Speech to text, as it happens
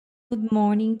Good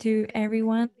morning to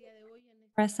everyone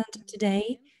present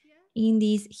today in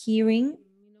this hearing.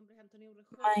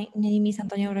 My name is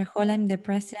Antonio Rejola. I'm the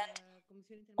president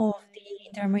of the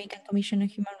Inter-American Commission on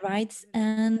Human Rights,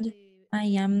 and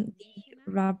I am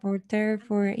the rapporteur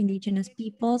for indigenous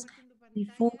peoples.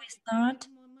 Before we start,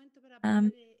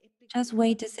 um, just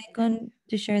wait a second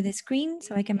to share the screen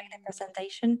so I can make the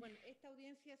presentation.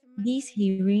 This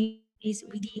hearing is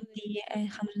within the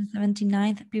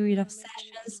 179th period of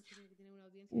sessions.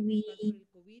 We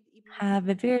have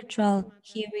a virtual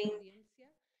hearing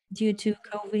due to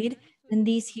COVID, and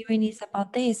this hearing is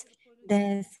about the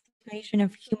situation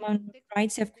of human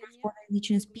rights of cross-border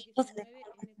indigenous peoples in the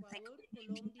context of the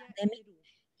COVID-19 pandemic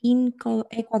in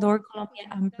Ecuador, Colombia,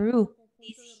 and Peru.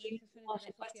 This hearing was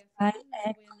requested by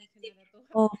a collective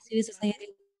of civil society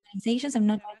organizations. I'm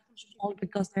not going to mention all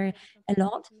because there are a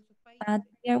lot, but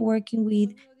we are working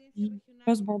with the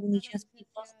cross-border indigenous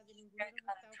peoples in their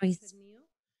countries.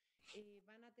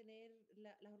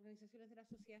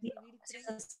 The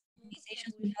civil society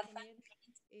organizations will have 5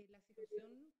 minutes to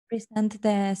present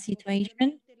the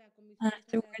situation.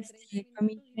 Afterwards, the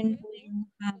commission will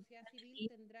have 20.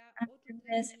 After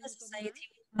the civil society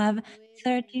will have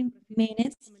 30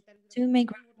 minutes to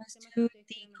make reference to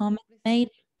the comments made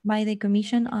by the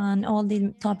commission on all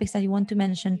the topics that you want to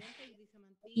mention.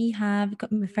 We have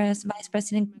first Vice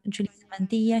President Julissa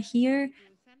Mantilla here,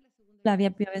 Flavia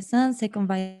Piovesan, second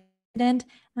Vice President,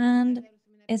 and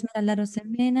Esmeralda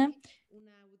Rosemena.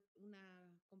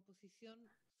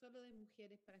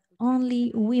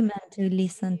 Only women to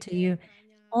listen to you.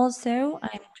 Also,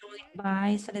 I'm joined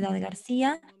by Soledad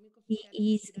Garcia.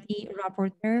 He is the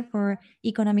rapporteur for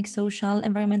economic, social,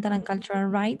 environmental, and cultural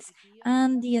rights,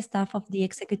 and the staff of the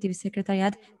executive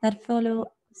secretariat that follows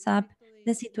up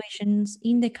the situations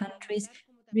in the countries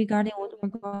regarding what we're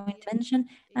going to mention,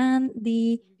 and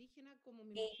the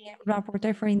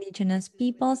rapporteur for indigenous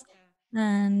peoples.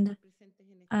 And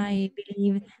I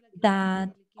believe that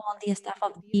all the staff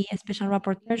of the special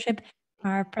rapporteurship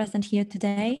are present here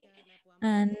today.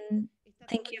 And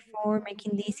thank you for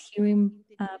making this hearing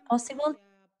possible.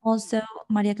 Also,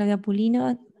 Maria Claudia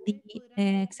Pulino, the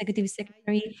executive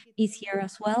secretary, is here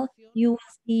as well. You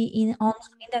will see in on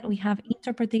screen that we have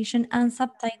interpretation and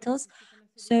subtitles.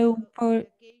 So for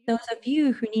those of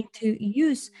you who need to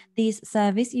use this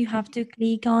service, you have to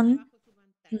click on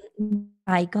the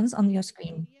icons on your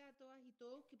screen.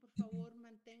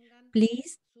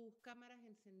 Please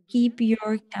keep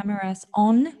your cameras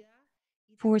on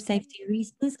for safety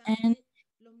reasons and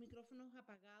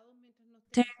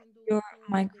turn your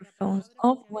microphones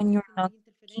off when you're not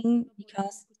speaking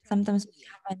because sometimes we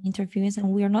have an interference and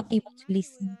we are not able to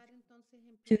listen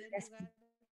to the speaker.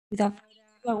 Without further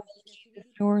ado, I will give the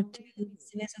floor to the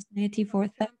civil society for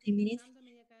 30 minutes.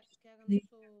 Please introduce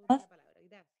yourself.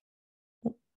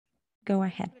 Go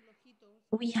ahead.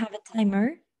 We have a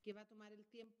timer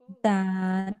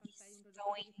that is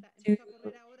going to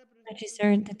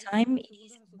register the time. It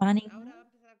is running.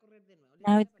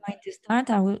 Now it's going to start.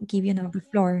 I will give you now the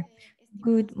floor.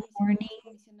 Good morning,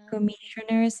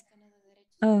 commissioners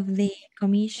of the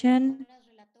commission,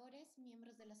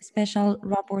 special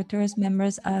rapporteurs,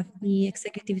 members of the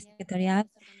executive secretariat,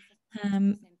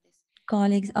 um,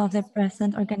 colleagues of the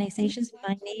present organizations.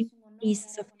 My name is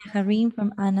Sofia Harim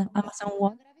from Amazon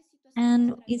Watch,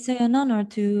 and it's an honor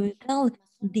to tell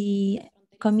the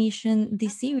Commission the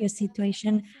serious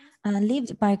situation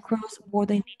lived by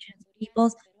cross-border indigenous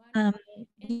peoples um,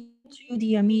 due to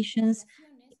the emissions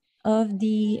of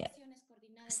the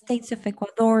states of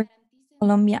Ecuador,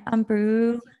 Colombia, and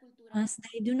Peru, as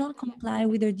they do not comply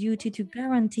with their duty to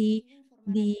guarantee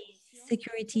the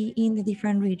security in the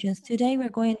different regions. Today, we're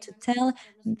going to tell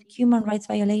human rights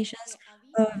violations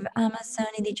of Amazon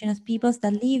indigenous peoples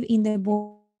that live in the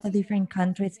borders of the different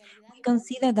countries. We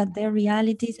consider that their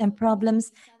realities and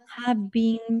problems have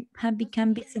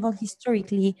become visible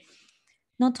historically,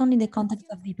 not only in the context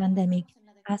of the pandemic.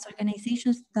 As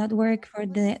organizations that work for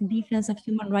the defense of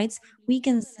human rights, we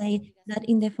can say that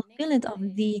in the fulfillment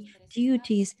of the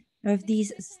duties of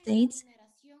these states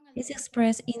is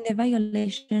expressed in the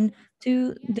violation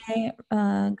to the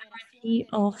guarantee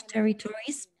of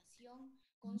territories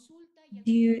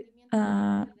due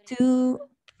to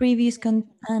previous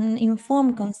and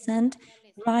informed consent,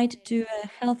 right to a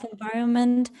health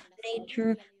environment,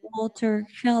 nature, water,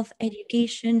 health,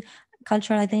 education,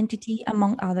 cultural identity,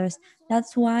 among others.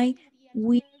 That's why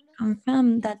we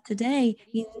confirm that today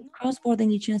in cross-border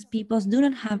indigenous peoples do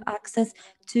not have access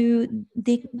to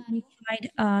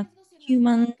dignified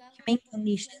humane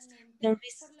conditions. The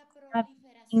risks have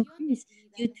increased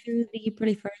due to the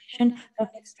proliferation of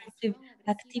extractive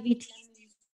activities,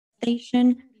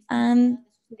 deforestation, and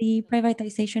the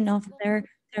privatization of their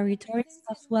territories,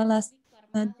 as well as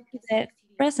due to the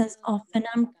presence of an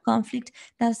armed conflict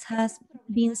that has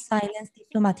been silenced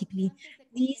diplomatically.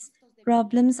 These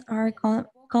problems are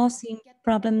causing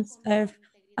problems of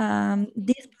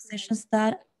dispositions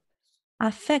that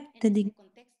affect the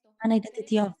dignity and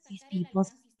identity of these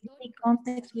peoples. In this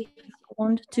context, we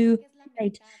want to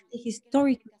highlight the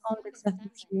historical context of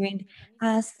this hearing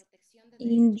as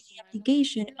in the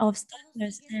application of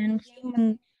standards and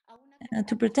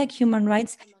to protect human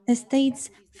rights, the states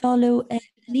follow a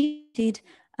limited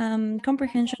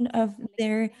comprehension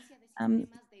um,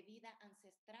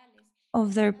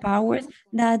 of their powers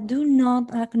that do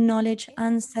not acknowledge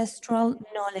ancestral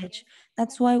knowledge.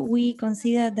 That's why we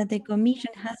consider that the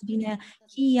Commission has been a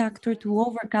key actor to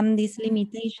overcome these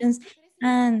limitations,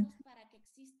 and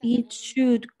it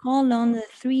should call on the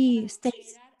three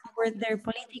states for their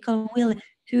political will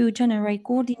to generate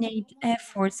coordinate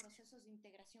efforts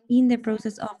in the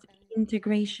process of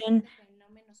integration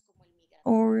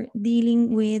or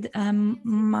dealing with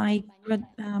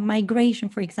migration,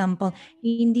 for example.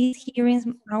 In these hearings,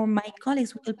 my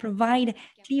colleagues will provide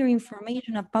clear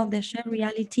information about the shared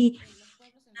reality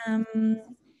um,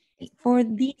 for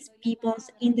these peoples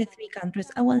in the three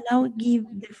countries. I will now give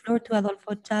the floor to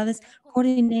Adolfo Chavez,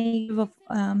 coordinator of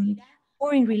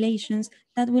foreign relations,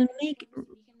 that will make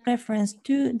reference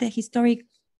to the historic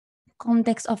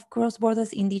context of cross-border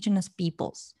indigenous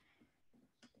peoples.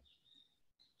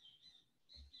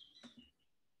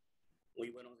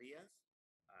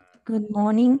 Good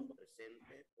morning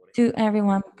to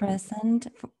everyone present,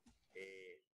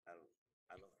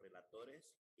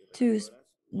 to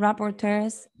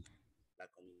rapporteurs,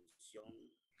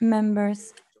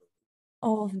 members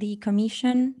of the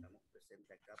Commission,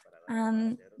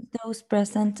 and those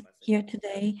present here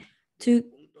today to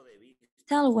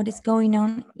tell what is going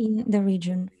on in the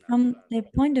region. From the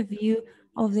point of view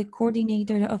of the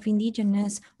coordinator of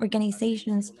indigenous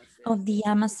organizations of the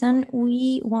Amazon,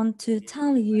 we want to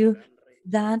tell you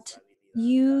that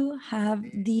you have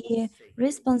the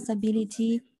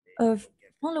responsibility of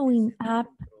following up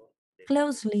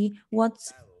closely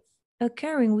what's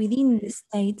occurring within the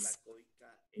states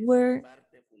where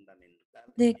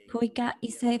the COICA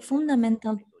is a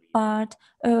fundamental part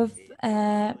of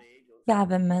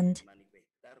government.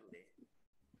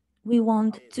 We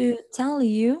want to tell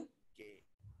you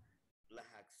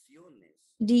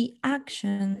the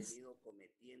actions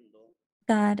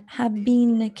that have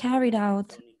been carried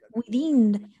out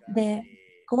within the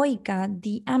COICA,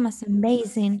 the Amazon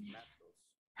basin,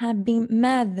 have been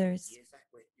murders,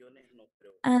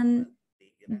 and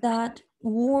that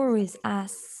worries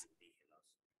us,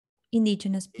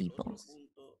 indigenous peoples.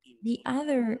 The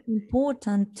other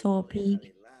important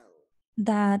topic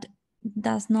that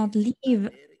does not leave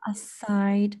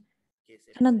aside,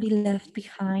 cannot be left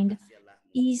behind,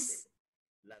 is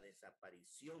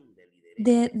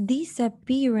the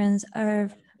disappearance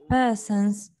of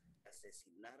persons.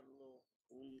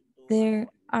 There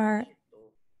are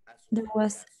there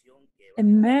was a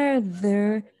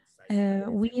murder,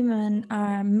 women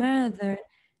are murdered,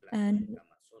 and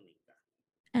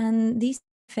this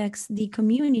affects the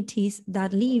communities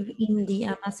that live in the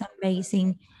Amazon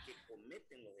basin.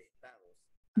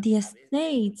 The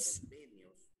states,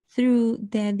 through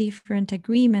their different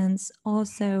agreements,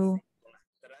 also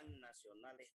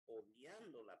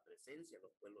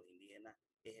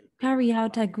carry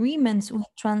out agreements with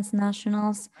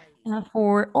transnationals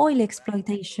for oil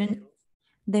exploitation.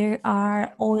 There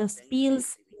are oil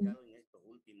spills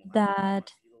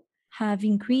that have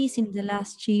increased in the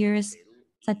last years,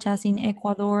 such as in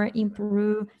Ecuador, in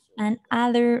Peru, and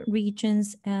other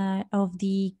regions of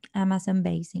the Amazon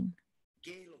basin.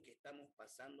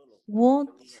 What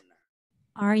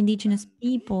are indigenous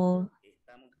people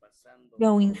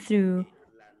going through?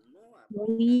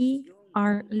 We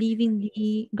are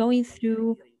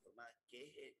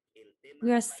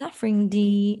we are suffering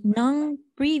the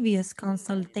non-previous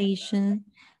consultation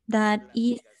that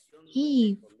is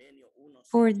key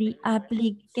for the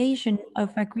application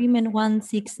of Agreement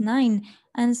 169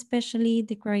 and especially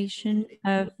the creation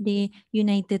of the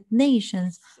United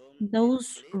Nations.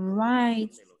 Those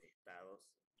rights,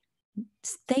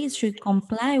 states should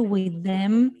comply with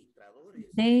them.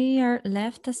 They are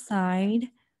left aside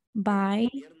by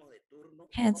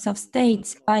heads of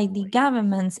states, by the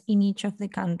governments in each of the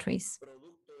countries.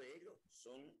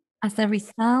 As a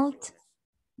result,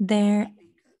 there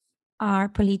are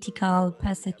political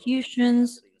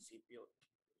persecutions,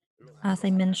 as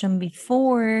I mentioned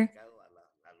before,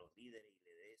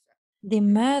 the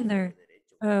murder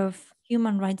of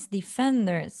human rights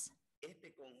defenders.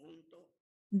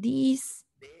 These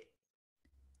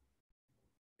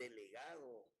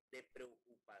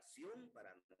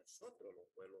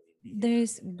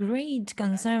There's great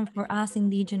concern for us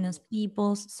indigenous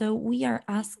peoples, so we are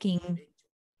asking,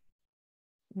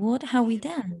 what have we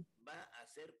done?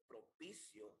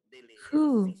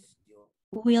 Who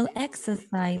will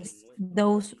exercise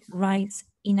those rights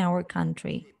in our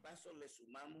country?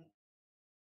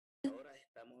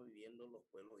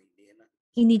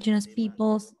 Indigenous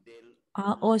peoples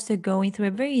are also going through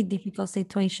a very difficult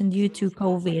situation due to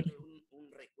COVID.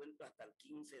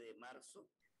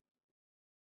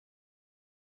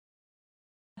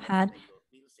 Had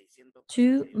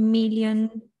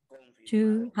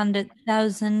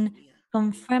 2,200,000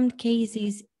 confirmed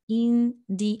cases in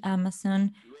the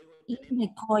Amazon, in the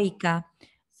Coica.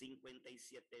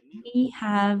 We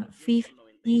have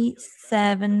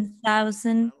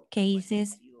 57,000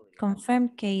 cases,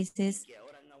 confirmed cases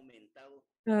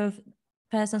of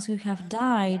persons who have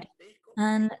died,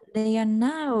 and they are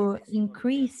now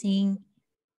increasing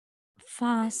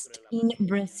fast in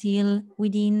Brazil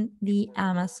within the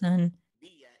Amazon.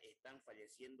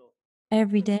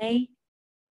 Every day,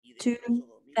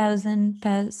 2,000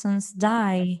 persons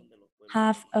die.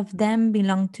 Half of them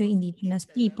belong to indigenous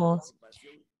peoples.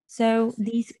 So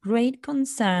this great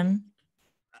concern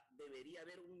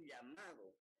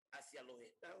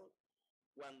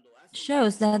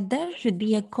shows that there should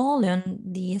be a call on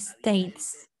the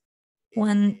states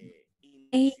when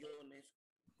they,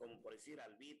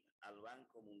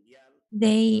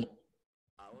 they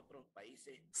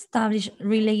establish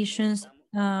relations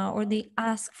or they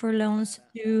ask for loans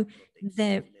the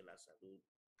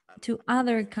to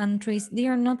other countries. They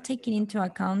are not taking into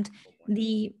account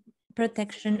the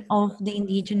protection of the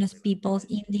indigenous peoples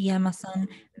in the Amazon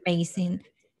basin.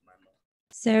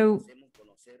 So,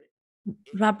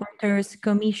 rapporteurs,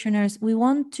 commissioners, we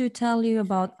want to tell you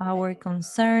about our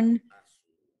concern.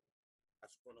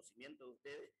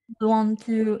 We want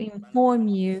to inform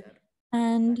you,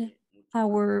 and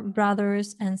our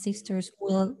brothers and sisters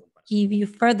will give you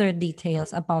further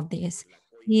details about this.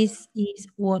 This is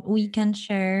what we can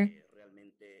share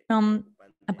from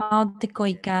about the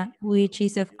COICA, which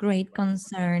is of great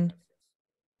concern.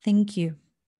 Thank you.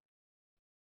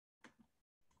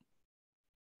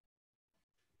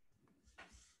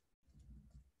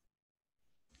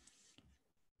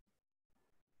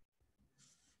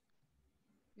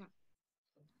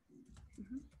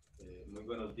 Muy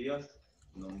buenos días.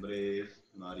 Mi nombre es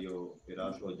Mario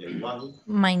Perazo Yaiguado.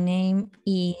 My name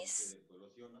is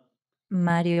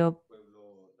Mario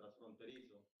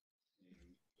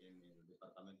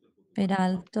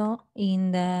Peralto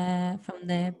from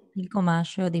the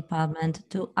Pilcomayo department.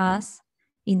 To us,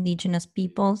 indigenous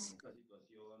peoples,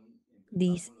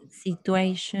 this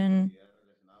situation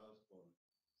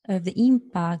of the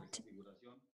impact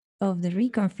of the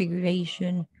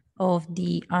reconfiguration of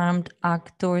the armed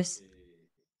actors,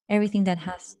 everything that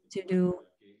has to do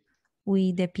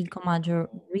with the Pilcomayo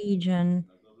region,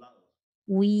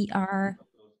 we are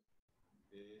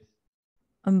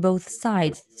on both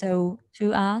sides. So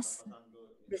to us,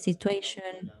 the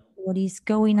situation, what is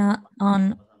going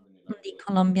on the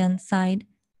Colombian side,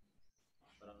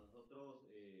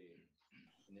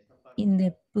 in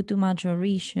the Putumayo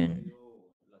region,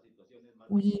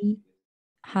 we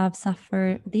have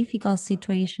suffered difficult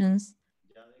situations.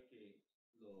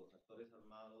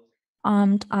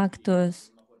 Armed actors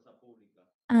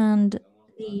and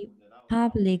the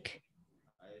public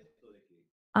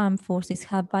armed forces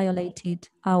have violated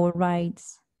our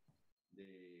rights.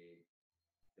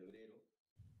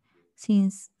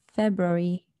 Since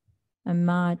February and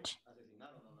March,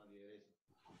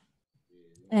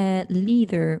 a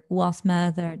leader was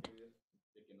murdered.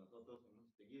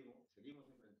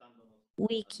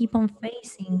 We keep on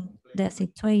facing the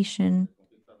situation,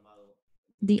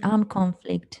 the armed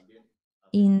conflict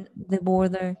in the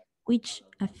border, which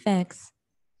affects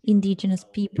indigenous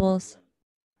peoples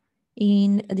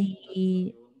in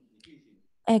the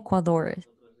Ecuador.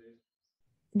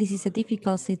 This is a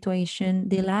difficult situation.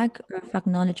 The lack of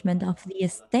acknowledgement of the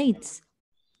states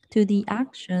to the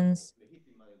actions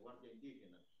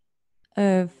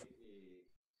of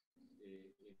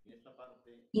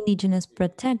indigenous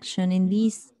protection in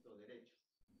this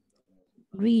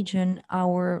region,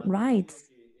 our rights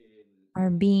are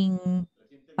being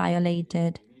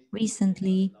violated.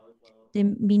 Recently, the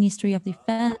Ministry of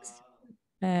Defense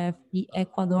of the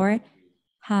Ecuador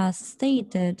has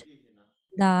stated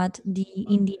that the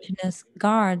indigenous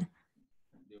guard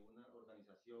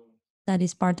that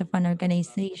is part of an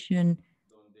organization,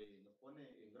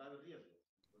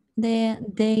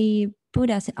 they put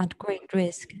us at great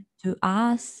risk. To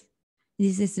us,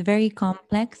 this is very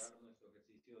complex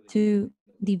to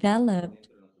develop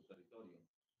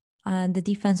and the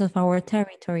defense of our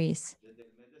territories.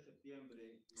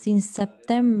 Since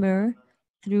September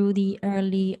through the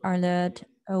early alert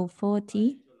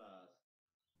 040,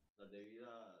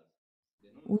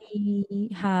 we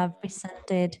have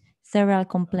presented several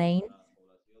complaints.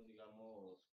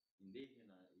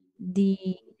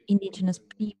 The indigenous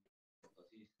people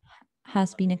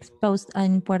has been exposed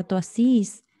in Puerto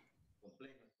Asís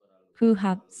who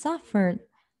have suffered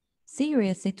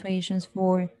serious situations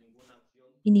for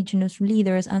indigenous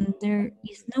leaders, and there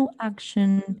is no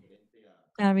action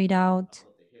carried out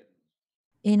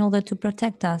in order to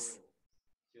protect us.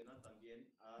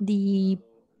 The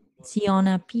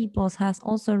Siona peoples has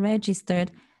also registered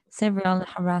several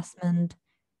harassment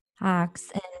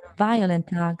acts and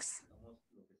violent acts.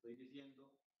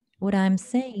 What I'm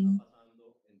saying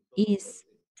is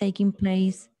taking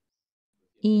place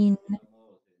in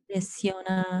the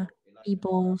Siona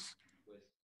peoples.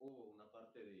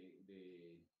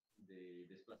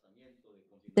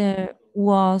 There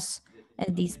was a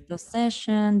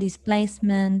dispossession,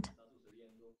 displacement,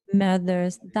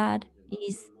 murders that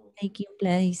is taking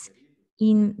place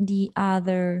in the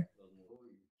other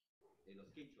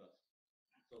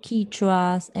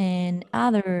Quichuas and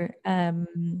other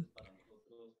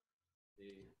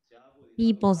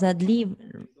peoples that live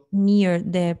near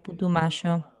the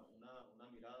Putumayo.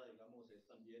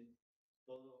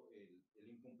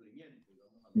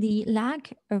 The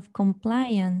lack of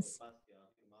compliance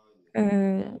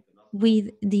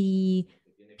with the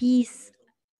peace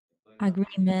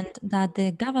agreement that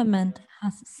the government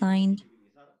has signed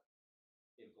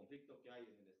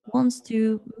wants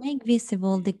to make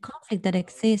visible the conflict that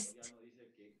exists.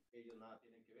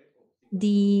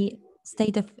 The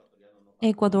state of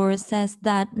Ecuador says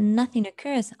that nothing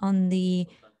occurs in the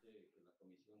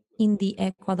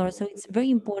Ecuador, so it's very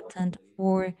important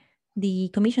for the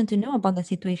Commission to know about the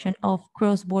situation of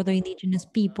cross-border indigenous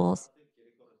peoples.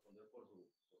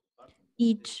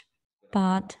 Each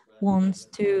part wants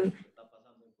to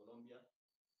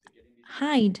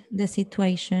hide the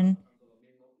situation.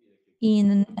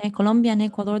 In Colombia and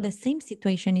Ecuador, the same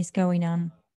situation is going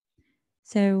on.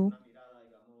 So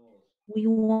we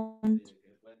want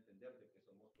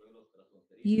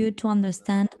you to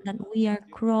understand that we are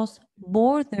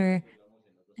cross-border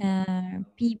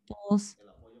peoples,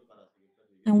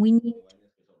 and we need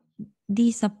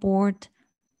the support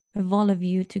of all of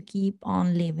you to keep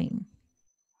on living.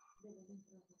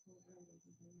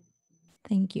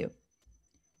 Thank you.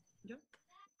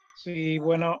 Sí,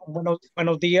 buenos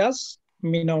días.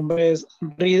 Mi nombre es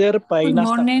Reader Good Painas.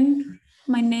 morning.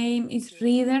 My name is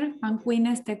Reader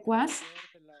Pancuines Tecuas.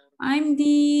 I'm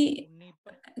the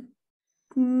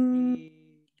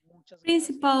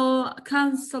principal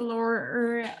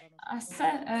counselor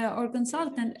or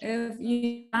consultant of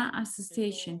UNA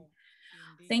Association.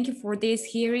 Thank you for this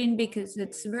hearing because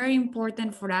it's very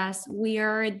important for us. We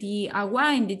are the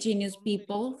Agua indigenous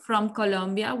people from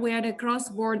Colombia. We are the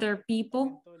cross-border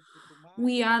people.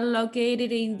 We are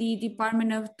located in the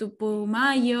Department of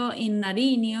Tupumayo in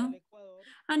Nariño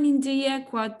and in the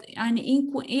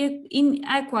in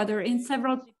Ecuador in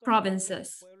several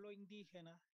provinces.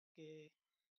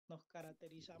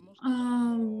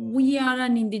 We are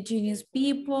an indigenous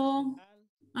people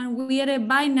and we are a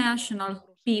binational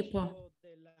people.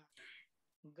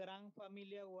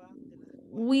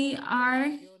 We are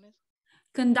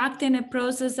conducting a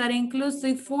process that includes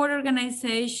the 4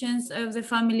 organizations of the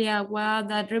Familia Agua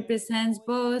that represents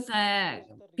both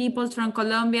peoples from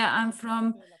Colombia and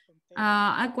from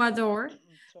Ecuador.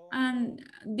 And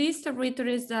these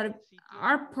territories that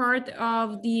are part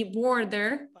of the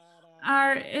border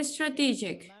are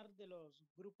strategic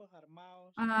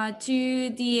to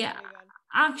the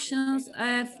actions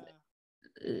of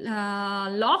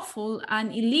lawful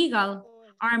and illegal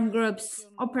armed groups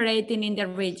operating in the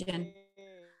region.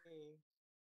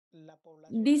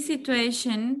 This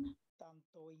situation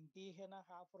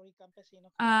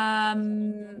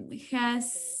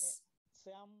has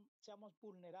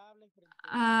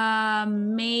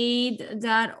made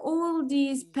that all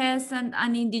these peasant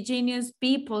and indigenous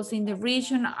peoples in the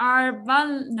region are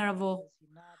vulnerable.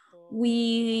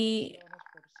 We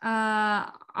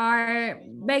are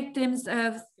victims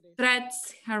of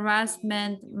threats,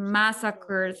 harassment,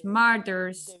 massacres,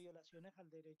 murders,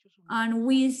 and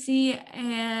we see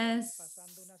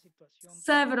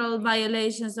several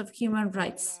violations of human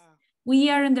rights. We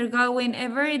are undergoing a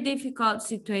very difficult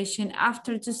situation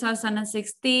after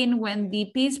 2016 when the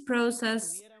peace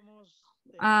process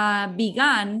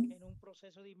began.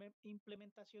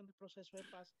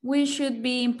 We should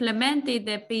be implementing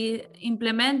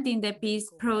the peace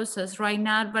process right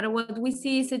now, but what we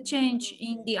see is a change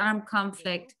in the armed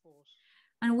conflict.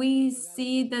 And we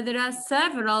see that there are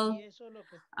several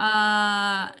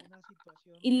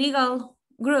illegal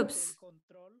groups.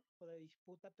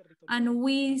 And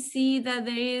we see that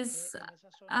there is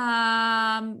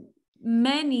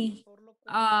many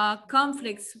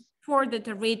conflicts for the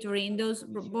territory in those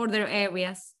border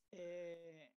areas.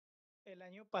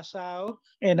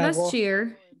 Last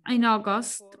year, in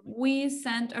August, we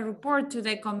sent a report to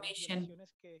the Commission.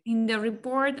 In the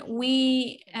report,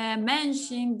 we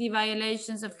mentioned the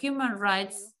violations of human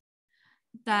rights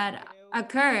that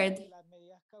occurred.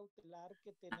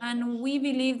 And we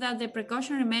believe that the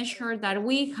precautionary measure that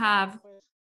we have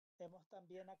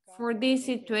for this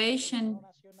situation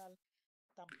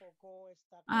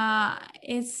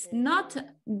is not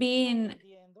being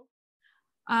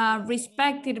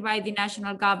respected by the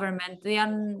national government.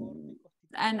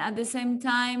 And at the same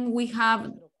time, we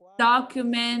have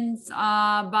documents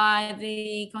by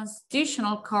the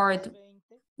Constitutional Court.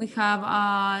 We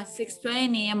have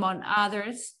 620 among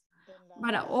others,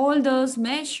 but all those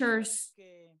measures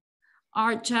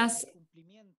are just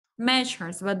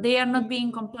measures, but they are not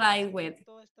being complied with.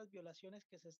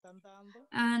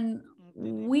 And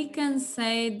we can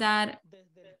say that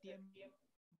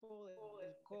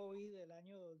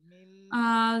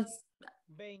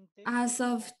as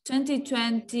of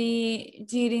 2020,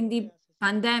 during the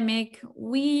pandemic,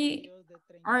 we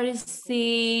are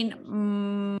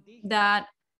seeing that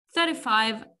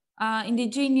 35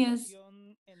 indigenous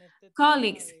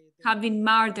colleagues have been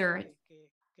murdered.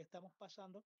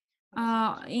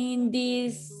 In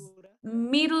this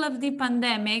middle of the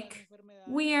pandemic,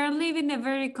 we are living a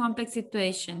very complex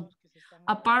situation.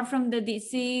 Apart from the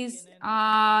disease,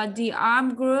 the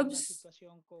armed groups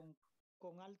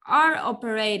are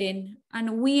operating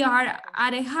and we are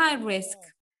at a high risk.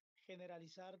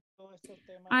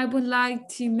 I would like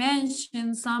to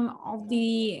mention some of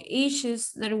the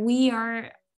issues that we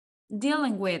are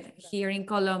dealing with here in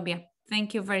Colombia.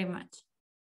 Thank you very much.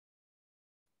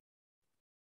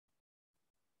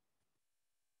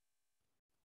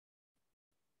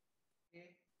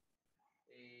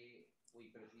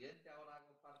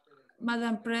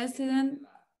 Madam President,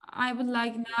 I would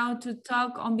like now to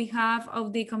talk on behalf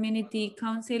of the Community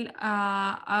Council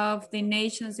of the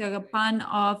Nations Yogapan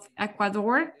of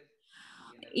Ecuador.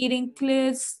 It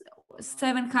includes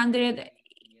 700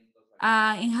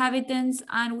 inhabitants,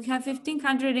 and we have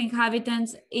 1,500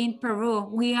 inhabitants in Peru.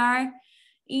 We are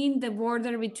in the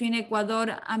border between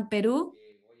Ecuador and Peru.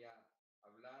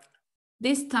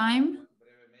 This time,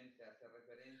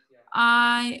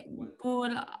 I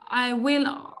will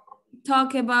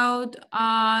talk about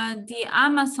the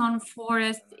Amazon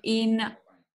forest in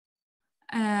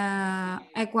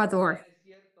Ecuador.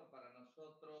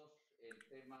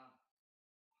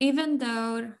 Even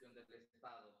though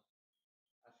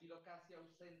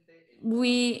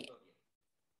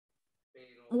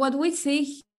what we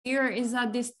see here is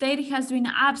that the state has been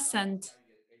absent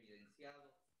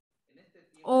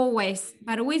always,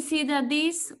 but we see that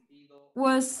this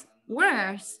was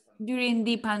worse during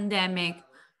the pandemic.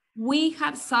 We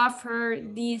have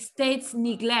suffered the state's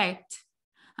neglect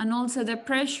and also the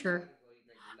pressure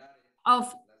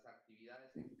of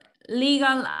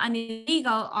legal and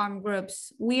illegal armed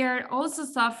groups. We are also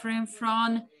suffering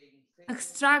from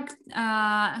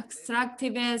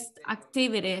extractivist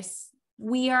activities.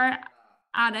 We are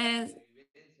at a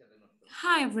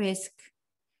high risk,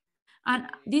 and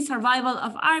the survival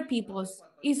of our peoples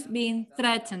is being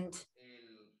threatened.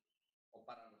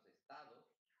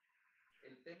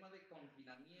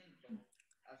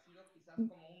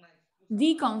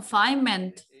 The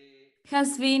confinement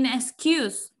has been an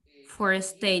excuse for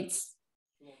states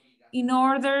in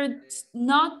order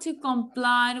not to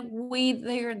comply with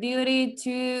their duty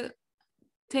to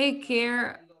take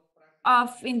care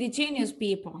of indigenous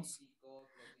peoples.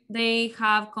 They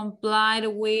have complied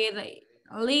with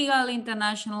legal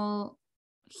international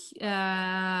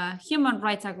human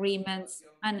rights agreements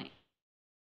and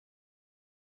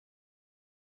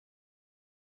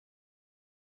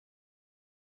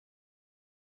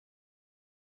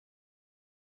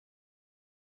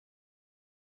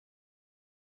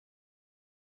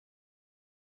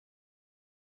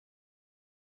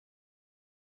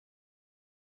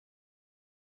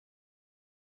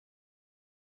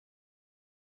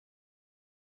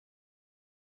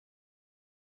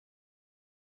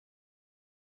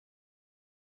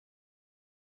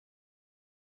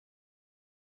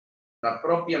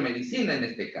propia medicina en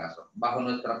este caso, bajo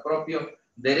nuestro propio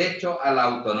derecho a la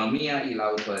autonomía y la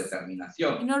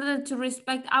autodeterminación. In order to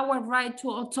respect our right to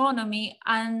autonomy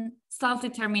and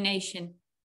self-determination.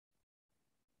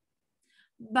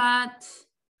 But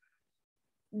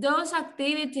those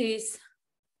activities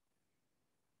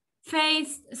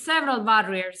faced several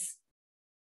barriers,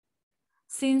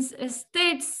 since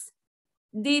states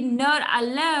did not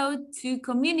allow to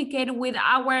communicate with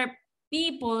our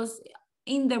peoples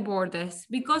in the borders,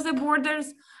 because the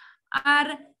borders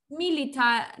are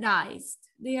militarized.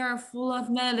 They are full of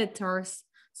militaries.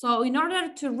 So in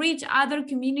order to reach other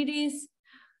communities,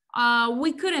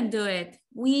 we couldn't do it.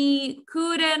 We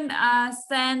couldn't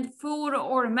send food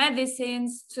or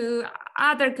medicines to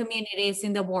other communities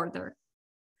in the border.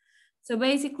 So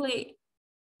basically,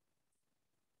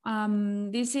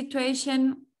 this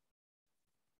situation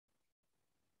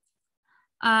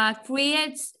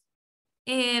creates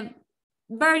a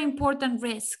very important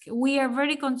risk. We are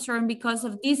very concerned because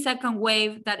of this second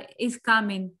wave that is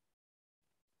coming.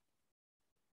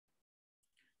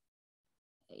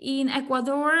 In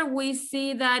Ecuador, we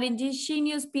see that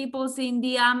indigenous peoples in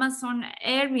the Amazon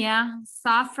area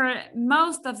suffer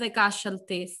most of the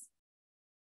casualties.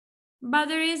 But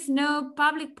there is no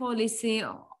public policy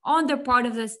on the part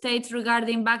of the states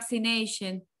regarding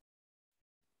vaccination.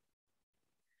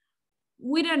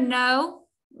 We don't know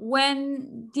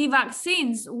when the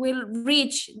vaccines will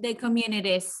reach the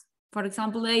communities. For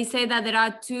example, they say that there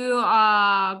are two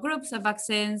groups of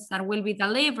vaccines that will be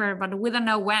delivered, but we don't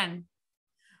know when.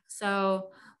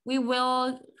 So we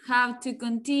will have to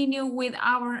continue with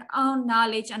our own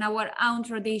knowledge and our own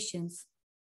traditions.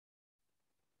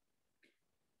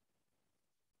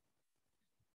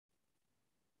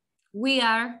 We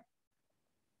are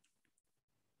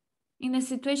in a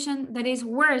situation that is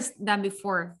worse than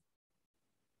before.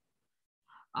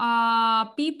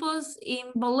 Peoples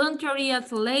in voluntary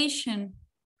isolation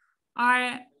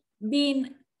are being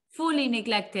fully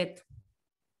neglected.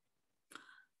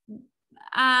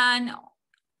 And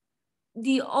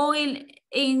the oil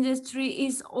industry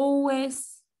is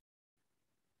always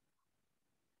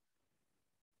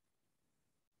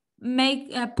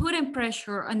putting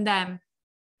pressure on them.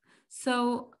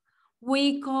 So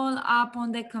we call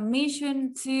upon the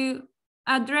Commission to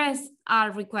address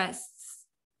our requests.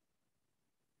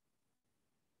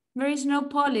 There is no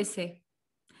policy,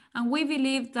 and we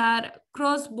believe that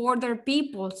cross-border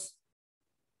peoples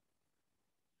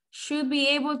should be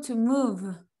able to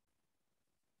move,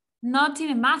 not in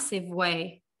a massive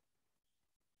way,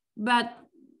 but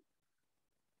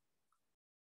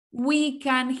we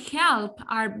can help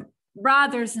our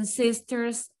brothers and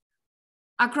sisters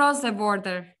across the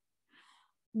border.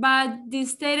 But the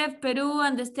state of Peru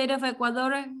and the state of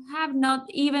Ecuador have not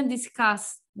even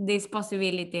discussed this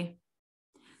possibility.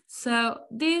 So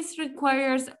this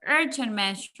requires urgent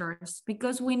measures,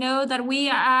 because we know that we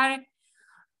are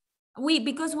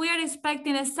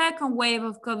expecting a second wave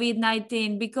of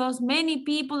COVID-19, because many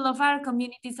people of our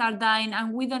communities are dying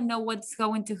and we don't know what's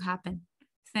going to happen.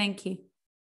 Thank you.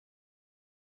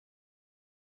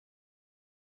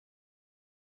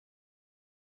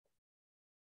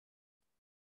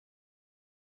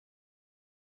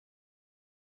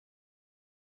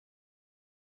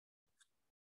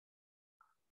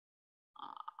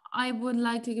 I would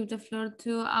like to give the floor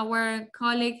to our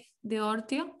colleague, De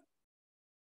Ortio.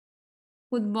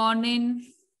 Good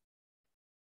morning,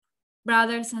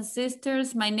 brothers and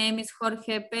sisters. My name is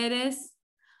Jorge Perez.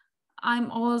 I'm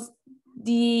also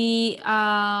the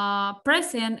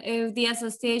president of the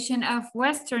Association of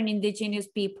Western Indigenous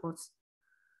Peoples.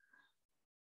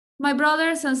 My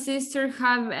brothers and sisters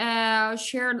have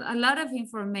shared a lot of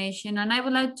information, and I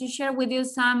would like to share with you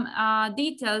some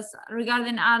details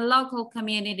regarding our local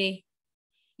community.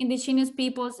 Indigenous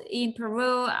peoples in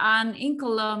Peru and in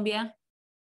Colombia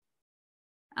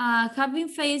have been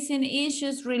facing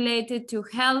issues related to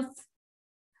health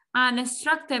and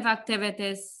extractive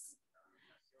activities,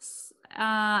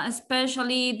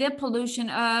 especially the pollution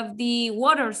of the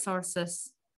water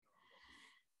sources.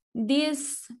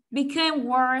 This became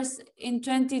worse in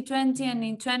 2020 and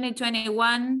in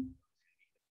 2021.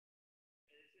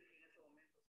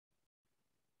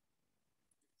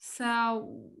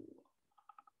 So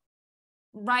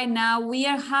right now we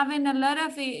are having a lot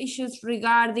of issues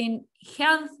regarding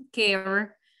healthcare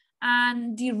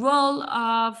and the role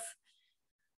of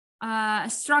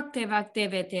extractive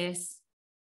activities.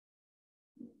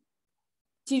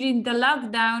 During the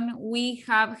lockdown, we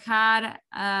have had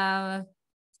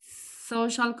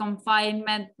social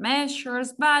confinement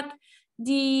measures, but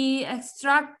the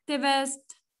extractivist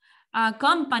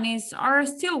companies are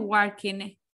still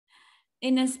working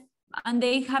and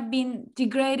they have been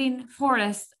degrading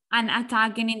forests and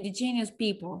attacking indigenous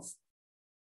peoples.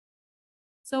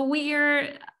 So we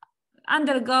are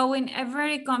undergoing a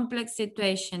very complex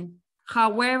situation.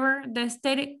 However, the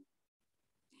state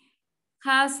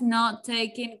has not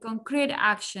taken concrete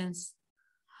actions.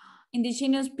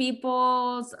 indigenous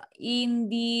peoples in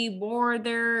the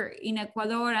border in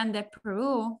Ecuador and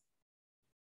Peru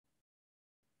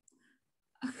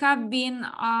have been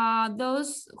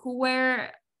those who were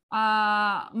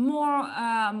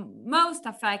most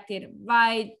affected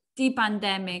by the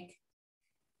pandemic.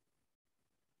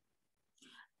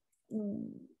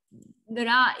 There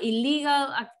are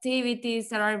illegal activities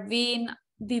that are being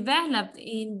developed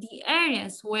in the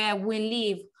areas where we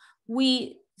live.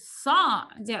 We saw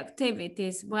the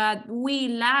activities, but we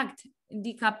lacked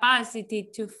the capacity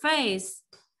to face,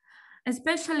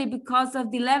 especially because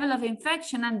of the level of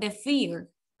infection and the fear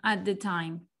at the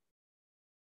time.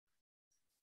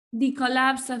 The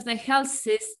collapse of the health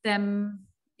system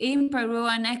in Peru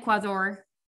and Ecuador,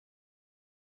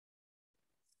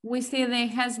 we see there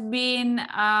has been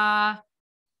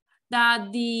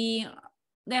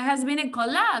there has been a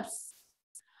collapse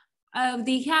of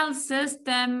the health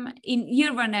system in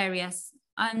urban areas,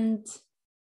 and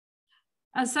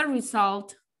as a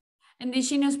result,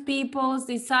 indigenous peoples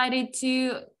decided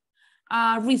to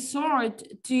resort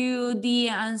to the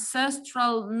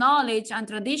ancestral knowledge and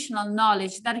traditional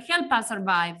knowledge that help us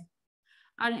survive.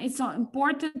 And it's so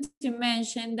important to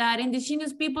mention that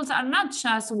indigenous peoples are not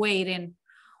just waiting.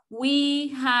 We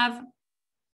have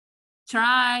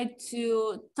tried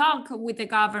to talk with the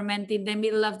government in the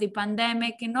middle of the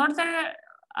pandemic in order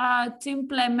to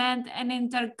implement an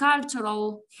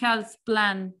intercultural health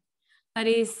plan that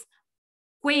is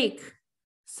quick,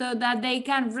 so that they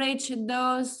can reach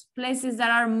those places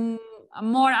that are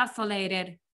more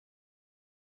isolated.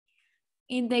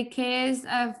 In the case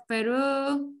of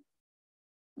Peru,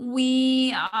 we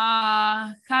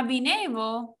have been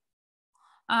able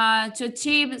to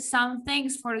achieve some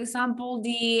things. For example,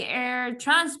 the air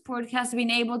transport has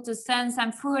been able to send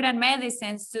some food and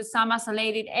medicines to some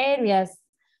isolated areas,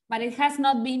 but it has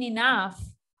not been enough.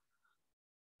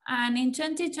 And in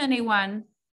 2021,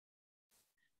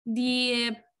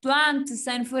 the plan to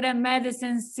send food and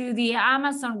medicines to the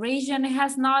Amazon region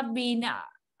has not been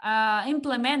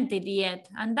implemented yet,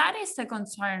 and that is a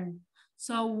concern.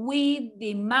 So we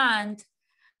demand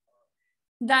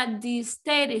that the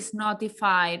state is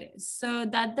notified so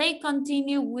that they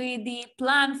continue with the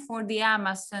plan for the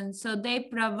Amazon, so they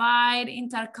provide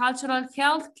intercultural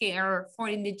health care for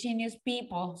indigenous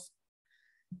peoples.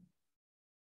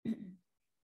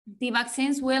 The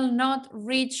vaccines will not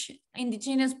reach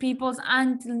indigenous peoples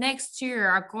until next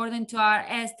year, according to our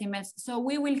estimates. So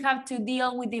we will have to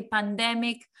deal with the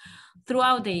pandemic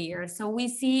throughout the year. So we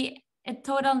see a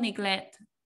total neglect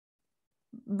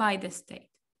by the state.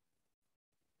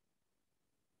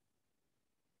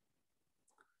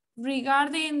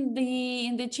 Regarding the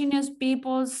indigenous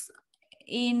peoples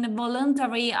in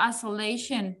voluntary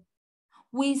isolation,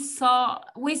 we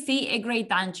see a great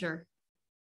danger.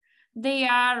 They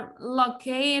are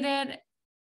located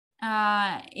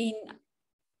in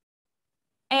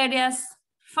areas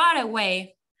far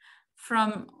away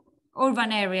from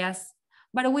urban areas,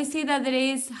 but we see that there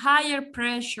is higher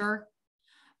pressure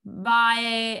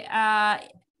by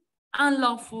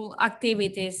unlawful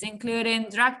activities, including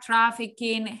drug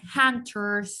trafficking,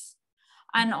 hunters,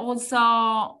 and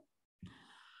also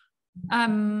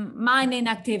mining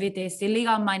activities,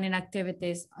 illegal mining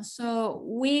activities. So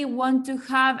we want to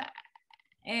have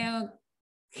a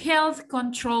health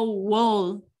control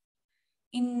wall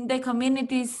in the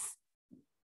communities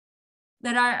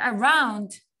that are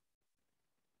around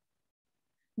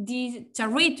the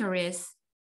territories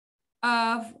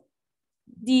of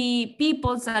the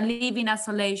peoples that live in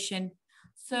isolation,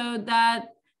 so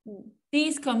that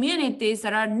these communities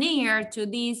that are near to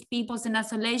these peoples in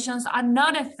isolations are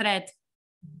not a threat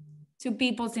to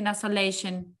peoples in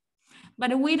isolation.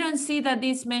 But we don't see that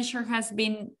this measure has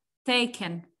been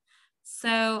taken.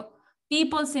 So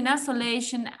peoples in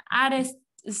isolation are at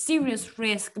a serious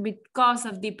risk because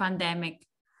of the pandemic.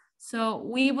 So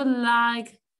we would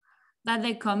like that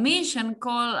the Commission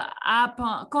calls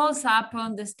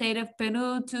upon the state of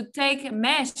Peru to take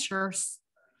measures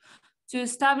to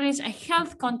establish a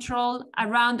health control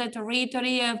around the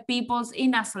territory of peoples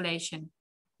in isolation.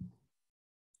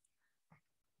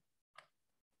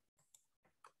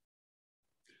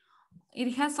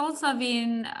 It has also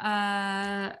been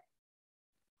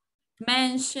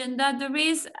mentioned that there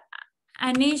is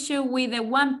an issue with the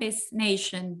Wampis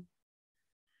Nation.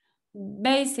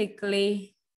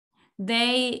 Basically,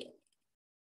 they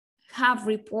have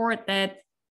reported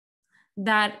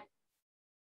that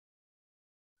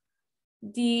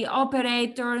the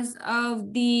operators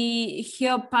of the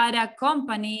Geopara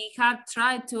company have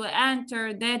tried to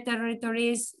enter their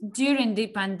territories during the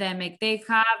pandemic. They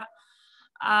have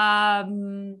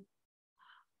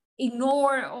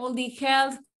ignore all the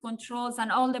health controls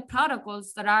and all the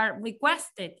protocols that are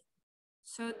requested.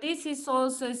 So this is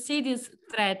also a serious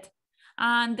threat,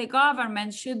 and the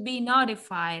government should be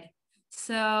notified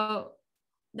so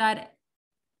that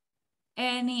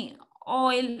any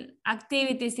oil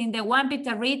activities in the WAMPI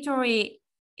territory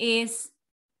is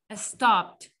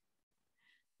stopped,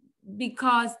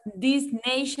 because this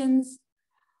nation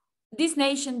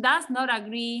does not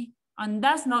agree and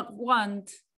does not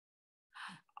want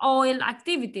oil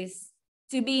activities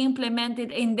to be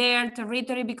implemented in their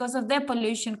territory because of the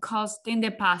pollution caused in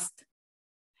the past.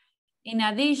 In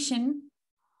addition,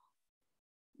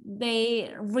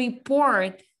 they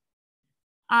report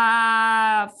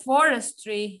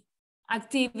forestry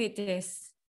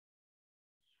activities.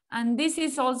 And this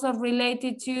is also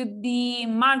related to the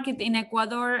market in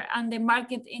Ecuador and the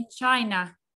market in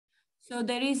China. So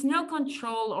there is no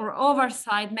control or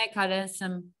oversight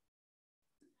mechanism.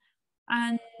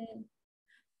 And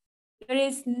there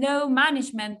is no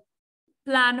management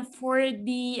plan for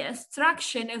the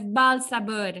extraction of balsa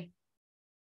wood.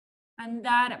 And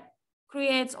that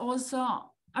creates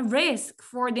also a risk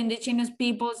for the indigenous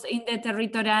peoples in the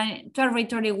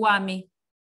territory WAMI.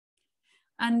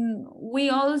 And we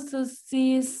also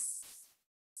see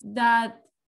that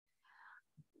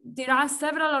there are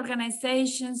several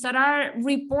organizations that are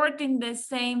reporting the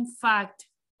same fact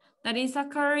that is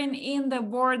occurring in the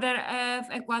border of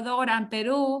Ecuador and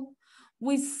Peru.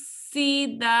 We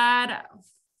see that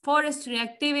forestry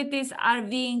activities are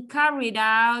being carried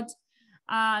out,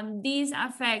 and this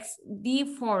affects the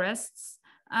forests,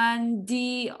 and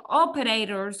the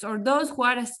operators or those who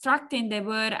are extracting the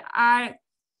wood are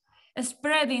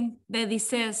spreading the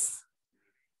disease.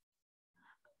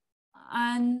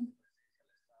 And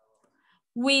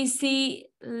we see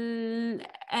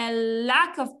a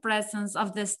lack of presence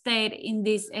of the state in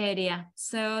this area.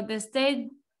 So the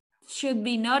state should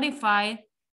be notified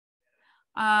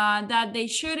that they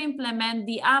should implement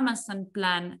the Amazon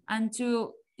plan and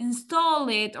to install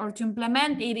it or to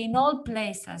implement it in all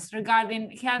places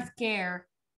regarding healthcare.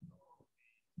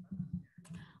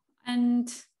 And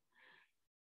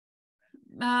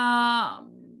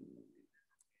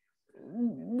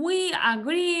we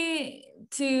agree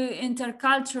to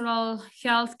intercultural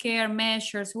healthcare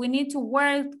measures. We need to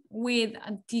work with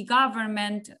the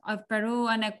government of Peru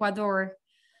and Ecuador,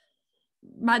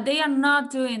 but they are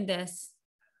not doing this.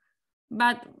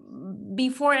 But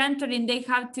before entering, they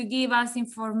have to give us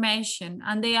information,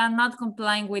 and they are not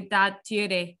complying with that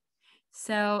duty.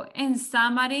 So in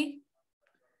summary,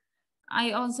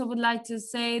 I also would like to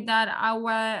say that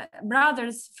our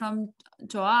brothers from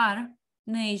Choar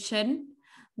Nation,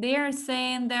 they are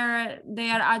saying their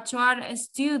Achuar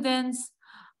students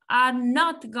are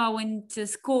not going to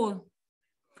school.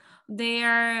 They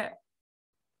are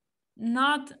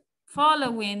not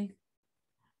following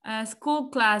school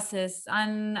classes,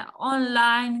 and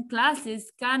online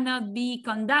classes cannot be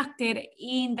conducted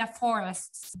in the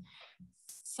forests.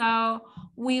 So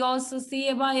we also see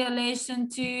a violation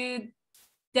to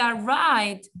the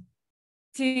right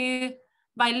to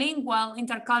bilingual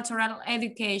intercultural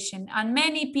education, and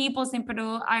many peoples in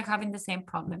Peru are having the same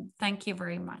problem. Thank you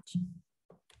very much.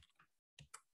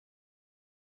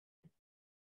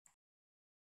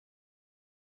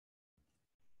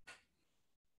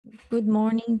 Good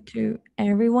morning to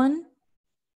everyone.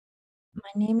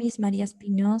 My name is Maria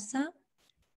Espinosa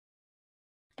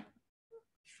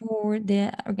for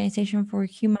the Organization for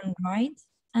Human Rights,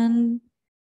 and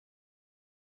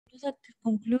just like to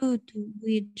conclude to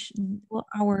which what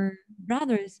our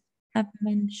brothers have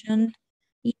mentioned,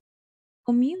 in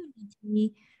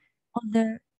community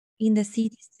in the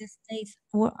cities, the states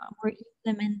were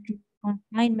implementing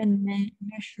confinement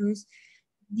measures.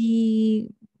 The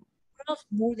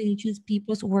cross-border indigenous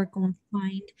peoples were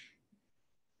confined.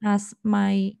 As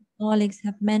my colleagues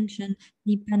have mentioned,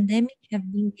 the pandemic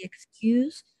have been the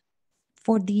excuse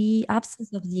for the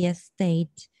absence of the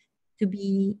state to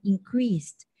be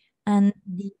increased, and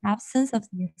the absence of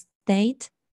the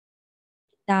state,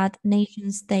 that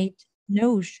nation-state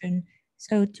notion.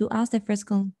 So to us, the first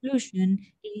conclusion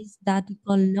is that the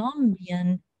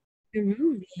Colombian,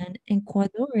 Peruvian,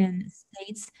 Ecuadorian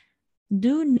states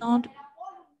do not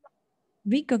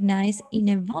recognize in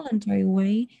a voluntary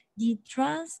way the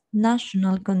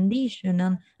transnational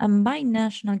conditional and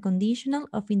binational conditional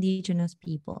of indigenous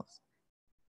peoples.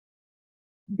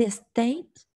 The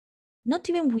state, not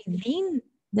even within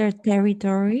their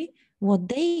territory, what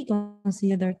they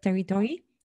consider their territory,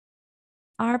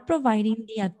 are providing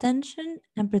the attention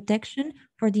and protection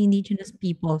for the indigenous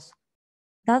peoples.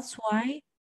 That's why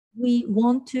we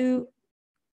want to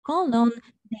call on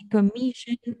the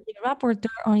Commission, the Rapporteur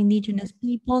on Indigenous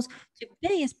Peoples, to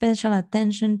pay special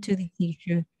attention to this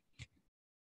issue.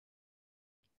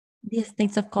 The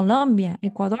states of Colombia,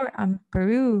 Ecuador, and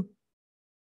Peru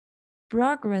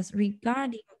progress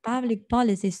regarding public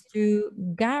policies to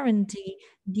guarantee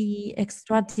the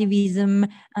extractivism,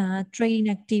 trading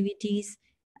activities,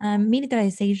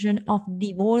 militarization of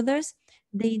the borders,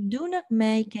 they do not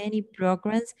make any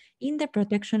progress in the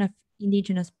protection of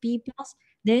indigenous peoples.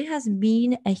 There has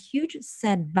been a huge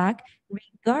setback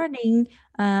regarding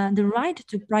the right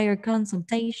to prior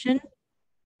consultation,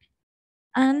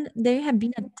 and there have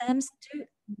been attempts to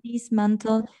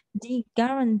dismantle the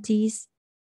guarantees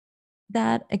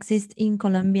that exist in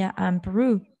Colombia and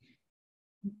Peru.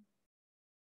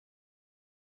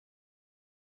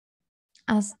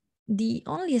 As the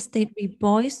only state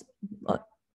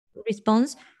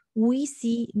response, we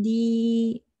see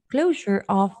the closure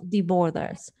of the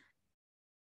borders.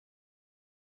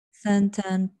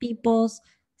 Certain peoples,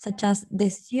 such as the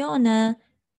Siona,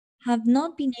 have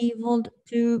not been able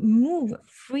to move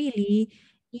freely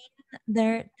in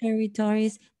their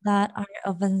territories that are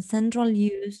of ancestral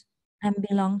use and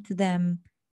belong to them.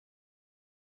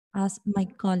 As my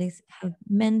colleagues have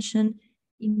mentioned,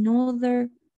 in order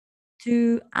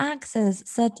to access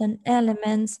certain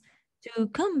elements to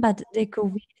combat the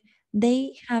COVID,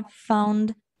 they have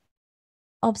found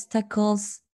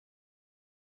obstacles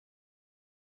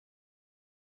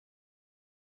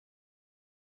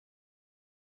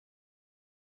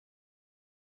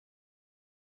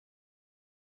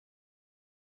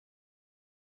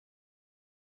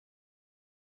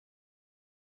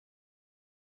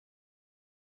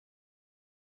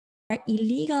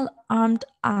illegal armed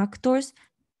actors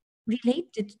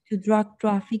related to drug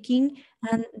trafficking,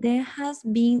 and there has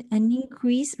been an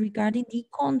increase regarding the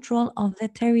control of the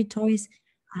territories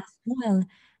as well.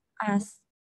 As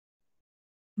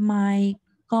my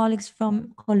colleagues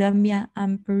from Colombia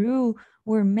and Peru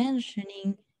were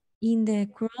mentioning, in the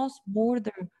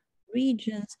cross-border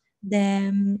regions,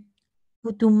 the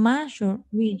Putumayo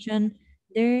region,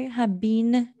 there have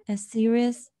been a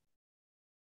series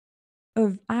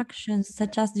of actions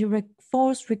such as the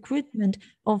forced recruitment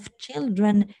of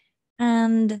children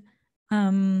and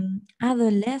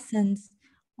adolescents,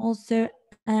 also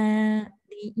the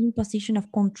imposition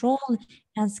of control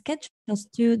and schedules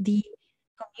to the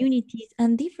communities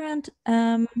and different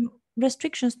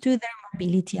restrictions to their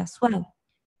mobility as well.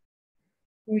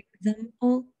 For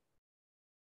example,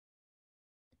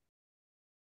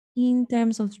 in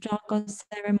terms of struggle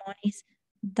ceremonies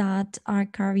that are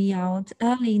carried out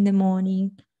early in the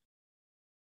morning.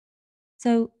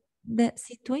 So the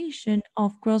situation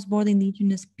of cross-border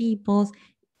indigenous peoples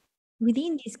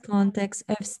within this context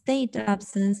of state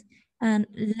absence and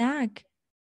lack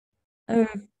of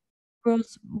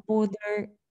cross-border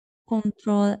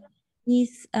control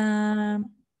is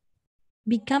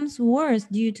becomes worse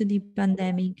due to the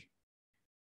pandemic.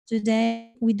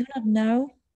 Today, we do not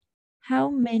know how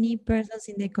many persons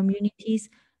in the communities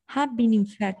have been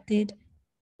infected.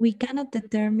 We cannot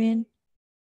determine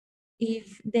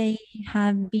if they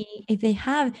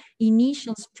have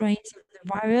initial strains of the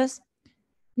virus.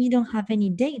 We don't have any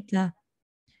data.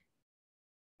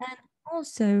 And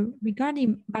also,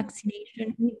 regarding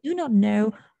vaccination, we do not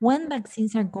know when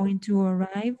vaccines are going to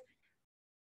arrive.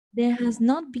 There has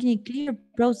not been a clear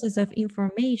process of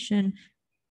information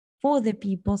for the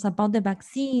peoples about the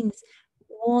vaccines,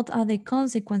 what are the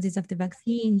consequences of the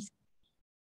vaccines.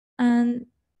 And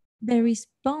the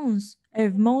response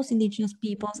of most indigenous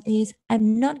peoples is,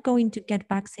 I'm not going to get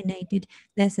vaccinated.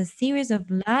 There's a series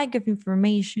of lack of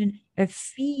information, of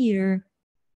fear,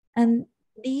 and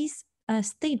this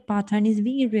state pattern is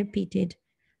being repeated.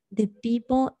 The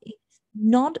people is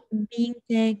not being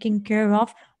taken care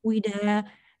of with a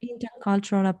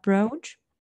intercultural approach.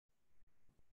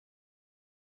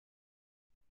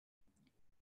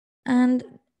 And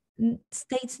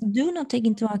states do not take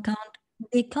into account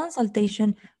the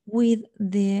consultation with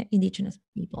the indigenous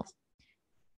peoples.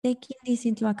 Taking this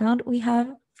into account, we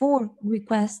have 4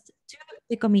 requests to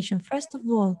the Commission. First of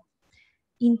all,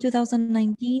 in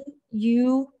 2019,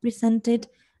 you presented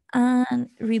a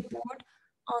report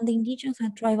on the indigenous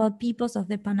and tribal peoples of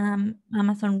the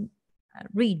Amazon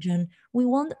region. We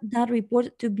want that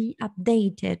report to be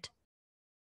updated,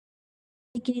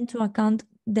 taking into account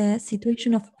the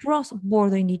situation of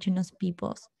cross-border indigenous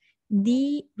peoples.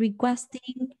 The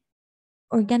requesting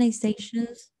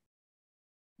organizations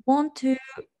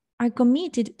are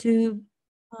committed to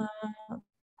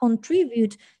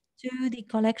contribute to the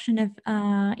collection of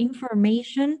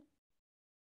information,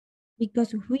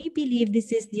 because we believe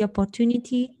this is the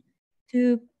opportunity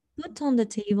to put on the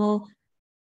table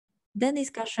the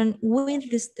discussion with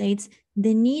the states,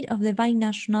 the need of the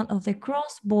binational, of the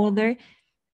cross-border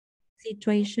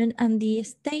situation, and the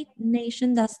state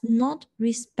nation does not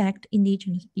respect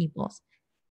indigenous peoples.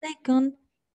 Second,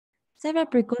 several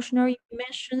precautionary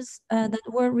measures that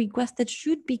were requested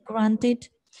should be granted.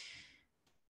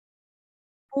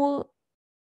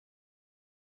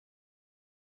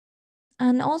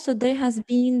 And also there has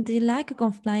been the lack of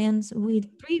compliance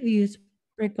with previous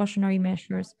precautionary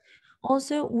measures.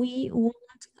 Also, we want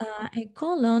a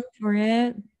colon for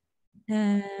a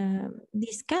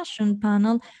discussion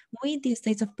panel with the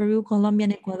states of Peru, Colombia,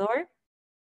 and Ecuador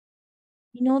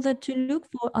in order to look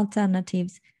for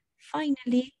alternatives.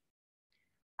 Finally,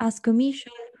 as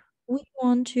Commission, we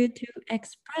want you to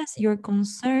express your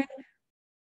concern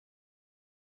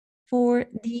for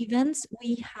the events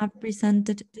we have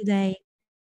presented today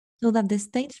so that the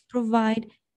states provide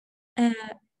a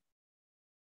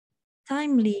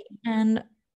timely and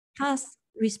fast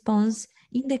response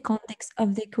in the context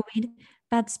of the COVID,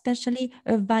 but especially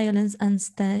of violence and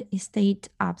state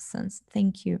absence.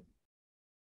 Thank you.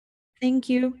 Thank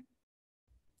you.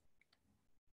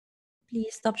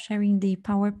 Please stop sharing the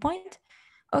PowerPoint.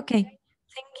 Okay,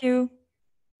 thank you.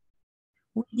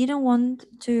 We didn't want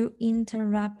to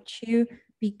interrupt you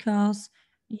because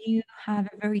you have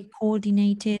a very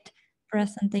coordinated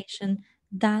presentation.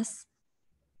 Thus,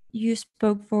 you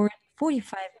spoke for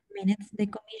 45 minutes. The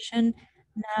Commission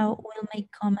now will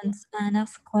make comments and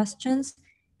ask questions.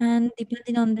 And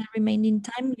depending on the remaining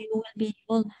time, you will be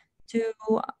able to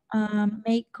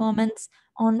make comments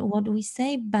on what we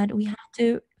say, but we have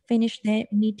to finish the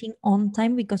meeting on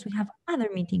time because we have other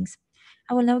meetings.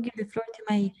 I will now give the floor to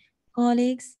my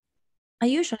colleagues. I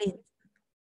usually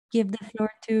give the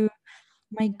floor to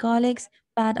my colleagues,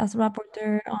 but as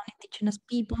rapporteur on indigenous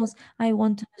peoples, I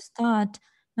want to start.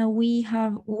 We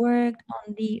have worked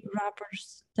on the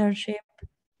rapporteurship.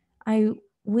 I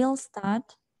will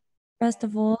start. First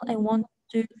of all, I want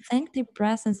to thank the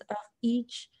presence of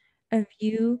each of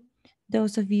you,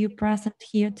 those of you present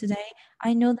here today.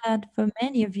 I know that for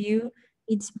many of you,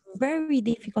 it's very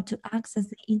difficult to access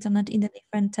the internet in the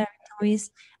different territories,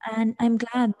 and I'm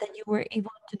glad that you were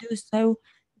able to do so.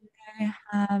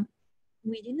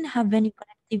 We didn't have any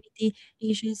connectivity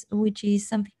issues, which is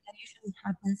something that usually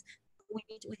happens when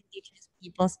we meet with indigenous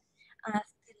peoples. As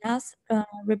the last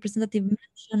representative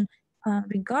mentioned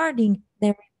regarding the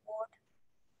report,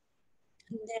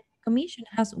 the Commission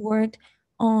has worked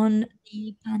on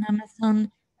the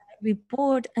Pan-Amazon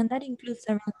report, and that includes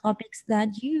several topics that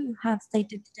you have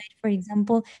stated today. For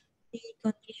example, the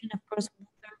condition of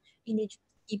cross-border indigenous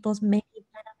peoples, mainly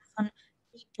Pan-Amazon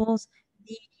peoples,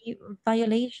 the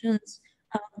violations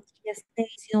of the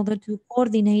states in order to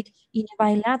coordinate in a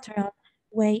bilateral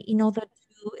way in order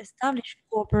to establish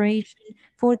cooperation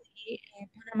for the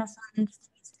Pan-Amazon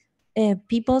states,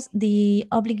 peoples, the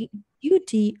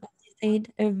duty of the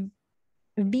state of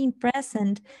being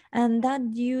present, and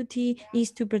that duty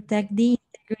is to protect the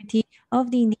integrity of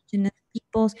the indigenous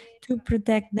peoples, to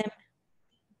protect them,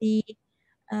 the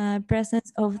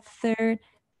presence of third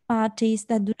parties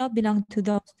that do not belong to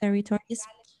those territories,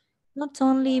 not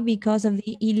only because of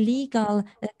the illegal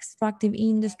extractive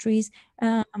industries,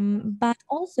 but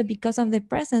also because of the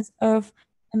presence of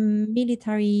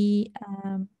military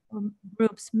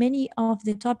groups. Many of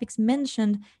the topics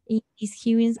mentioned in these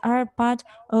hearings are part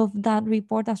of that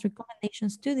report as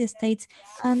recommendations to the states,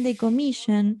 and the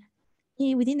Commission,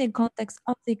 within the context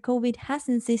of the COVID, has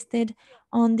insisted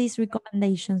on these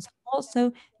recommendations.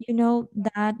 Also, you know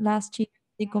that last year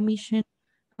the Commission,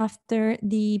 after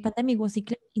the pandemic was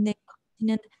declared in the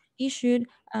continent, issued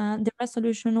the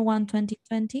resolution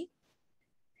 1/2020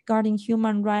 regarding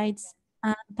human rights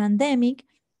and pandemic.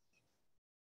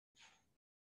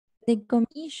 The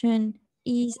Commission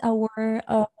is aware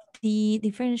of the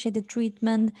differentiated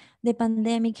treatment the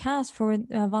pandemic has for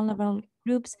vulnerable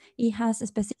groups. It has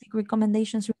specific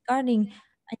recommendations regarding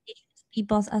indigenous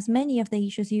peoples, as many of the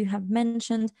issues you have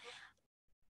mentioned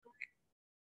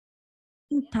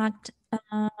impact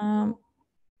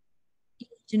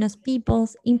indigenous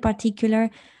peoples in particular,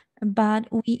 but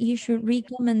we issue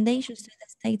recommendations to the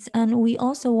states, and we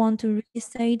also want to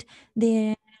restate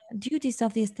the duties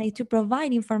of the state to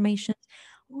provide information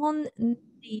on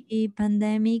the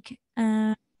pandemic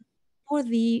for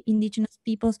the indigenous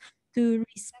peoples, to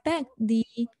respect the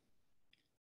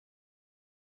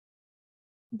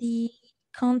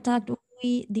contact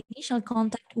with the initial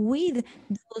contact with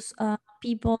those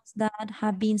peoples that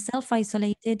have been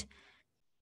self-isolated.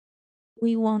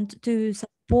 We want to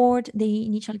support the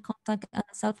initial contact and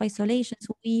self-isolation.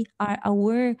 So we are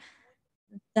aware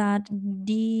that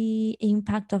the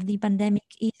impact of the pandemic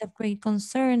is of great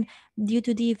concern due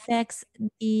to the effects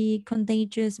the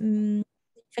contagious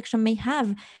infection may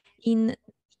have in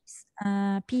these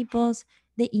peoples,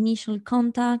 the initial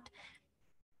contact.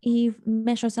 If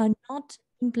measures are not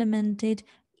implemented,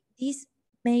 this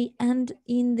may end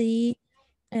in the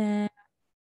uh,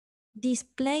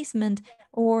 displacement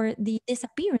or the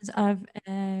disappearance of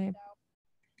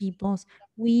peoples.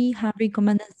 We have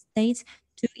recommended states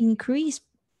to increase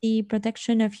the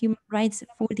protection of human rights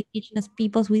for the indigenous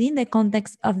peoples within the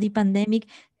context of the pandemic,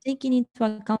 taking into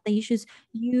account the issues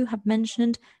you have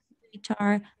mentioned, which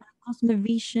are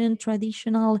cosmovision,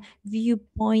 traditional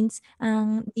viewpoints,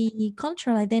 and the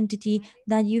cultural identity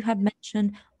that you have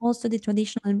mentioned. Also, the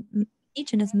traditional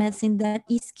indigenous medicine that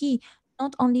is key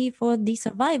not only for the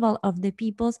survival of the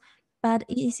peoples, but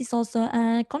it is also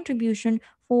a contribution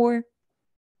for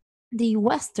the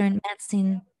Western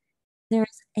medicine.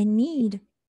 There's a need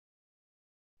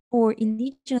for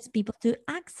indigenous people to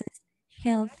access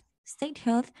health, state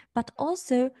health, but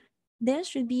also there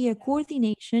should be a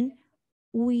coordination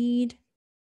with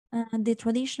the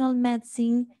traditional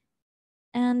medicine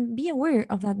and be aware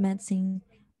of that medicine.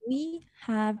 We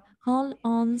have called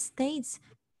on states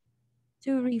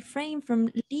to refrain from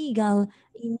legal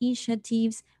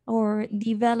initiatives or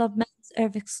developments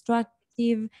of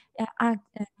extractive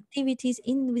activities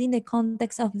within the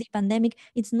context of the pandemic.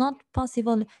 It's not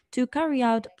possible to carry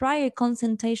out prior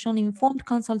consultation, informed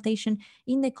consultation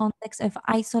in the context of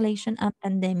isolation and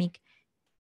pandemic.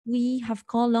 We have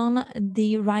called on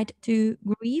the right to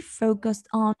grief focused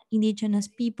on indigenous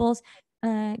peoples,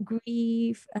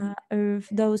 grief of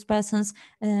those persons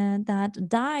that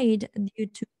died due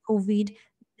to COVID,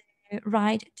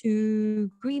 right to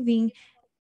grieving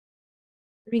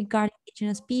regarding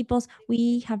indigenous peoples.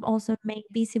 We have also made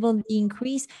visible the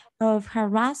increase of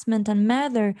harassment and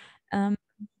murder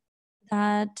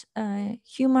that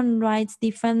human rights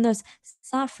defenders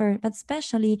suffer, but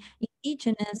especially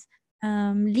indigenous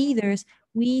leaders.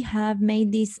 We have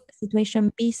made this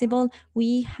situation visible.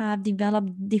 We have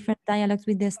developed different dialogues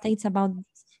with the states about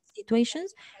these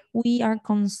situations. We are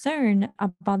concerned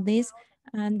about this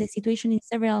and the situation in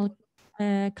several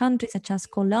countries such as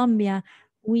Colombia.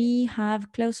 We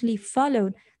have closely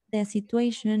followed the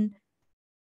situation,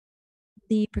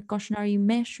 the precautionary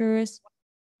measures,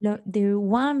 the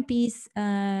One Piece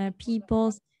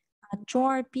peoples,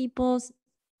 Chor peoples,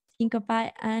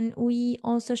 Tinkopai, and we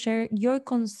also share your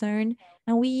concern.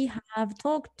 And we have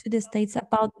talked to the states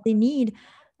about the need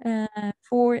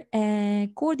for a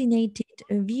coordinated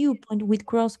viewpoint with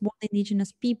cross-border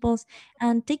indigenous peoples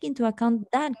and take into account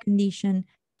that condition.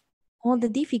 All the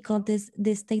difficulties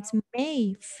the states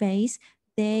may face,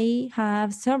 they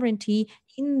have sovereignty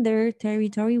in their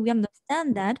territory. We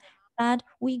understand that, but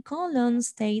we call on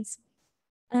states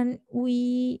and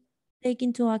we take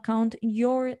into account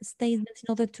your statements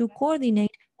in order to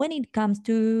coordinate when it comes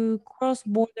to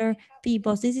cross-border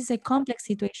peoples. This is a complex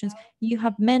situation. You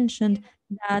have mentioned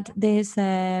that there's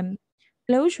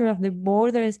closure of the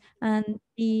borders and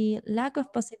the lack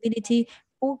of possibility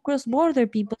for cross-border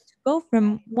people to go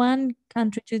from one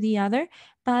country to the other.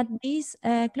 But this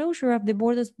closure of the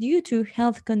borders due to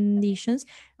health conditions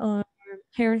or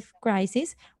health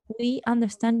crisis, we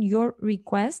understand your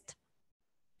request.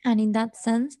 And in that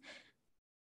sense,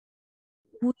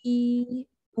 we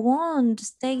want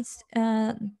states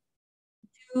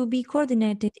to be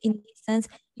coordinated in this sense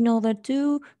in order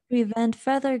to prevent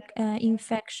further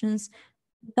infections.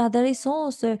 But there is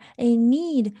also a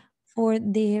need for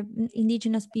the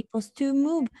indigenous peoples to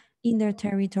move in their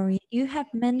territory. You have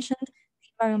mentioned the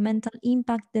environmental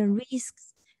impact, the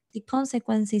risks, the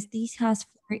consequences this has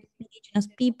for indigenous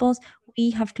peoples.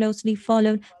 We have closely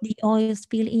followed the oil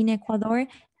spill in Ecuador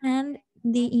and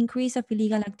the increase of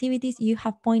illegal activities. You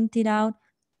have pointed out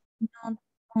not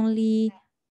only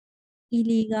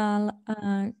illegal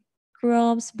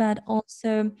crops, but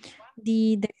also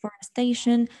the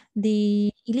deforestation,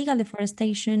 the illegal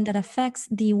deforestation that affects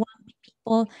the Wampi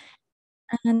people.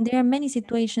 And there are many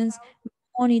situations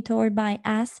monitored by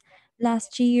us.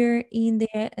 Last year, in the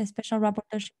special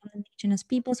rapporteur on indigenous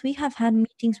peoples, we have had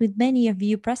meetings with many of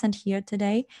you present here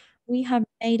today. We have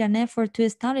made an effort to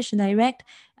establish a direct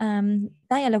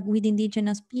dialogue with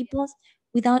indigenous peoples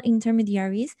without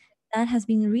intermediaries. That has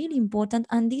been really important.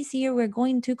 And this year, we're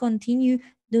going to continue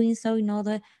doing so in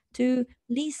order to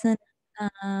listen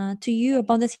to you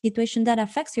about the situation that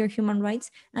affects your human rights.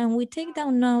 And we take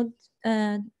down notes.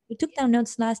 We took down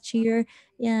notes last year,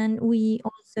 and we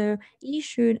also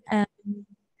issued a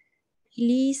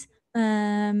release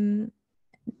the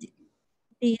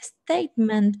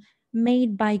statement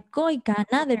made by COICA and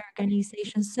other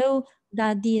organizations. So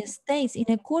that the states, in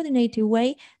a coordinated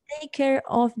way, take care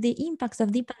of the impacts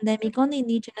of the pandemic on the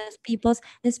indigenous peoples,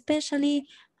 especially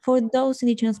for those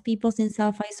indigenous peoples in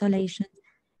self-isolation.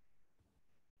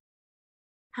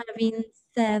 Having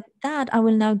said that, I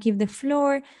will now give the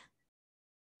floor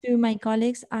to my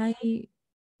colleagues. I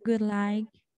would like,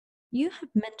 you have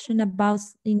mentioned about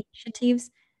initiatives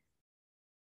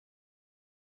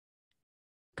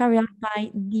carried out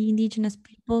by the indigenous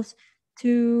peoples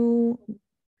to,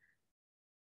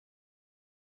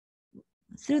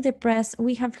 through the press,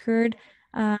 we have heard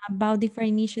about different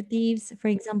initiatives, for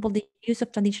example, the use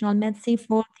of traditional medicine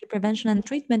for the prevention and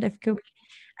treatment of COVID.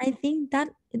 I think that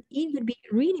it would be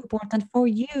really important for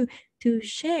you to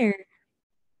share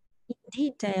in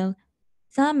detail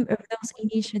some of those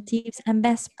initiatives and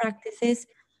best practices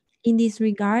in this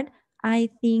regard. I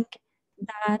think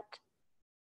that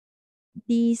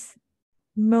these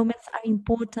moments are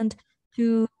important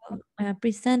to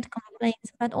present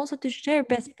complaints, but also to share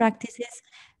best practices,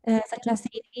 such as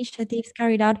the initiatives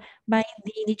carried out by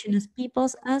the indigenous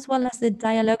peoples, as well as the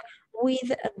dialogue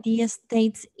with the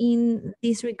states in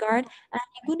this regard. And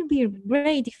it would be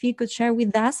great if you could share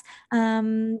with us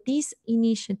these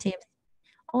initiatives.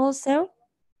 Also,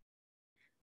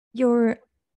 your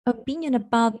opinion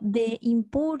about the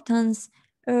importance,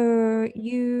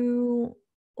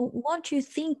 what you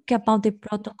think about the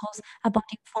protocols, about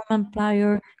informed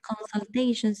employer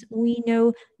consultations. We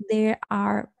know there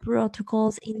are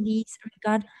protocols in this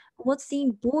regard. What's the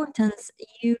importance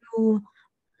you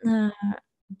uh,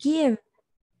 give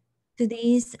to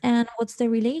this, and what's the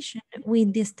relation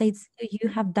with the states you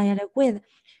have dialogue with?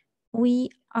 We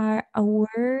are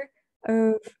aware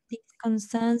of these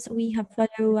concerns. We have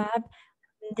followed up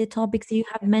the topics you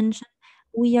have mentioned.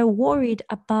 We are worried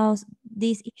about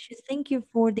these issues. Thank you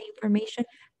for the information.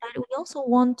 But we also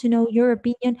want to know your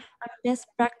opinion on best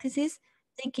practices,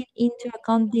 taking into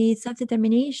account the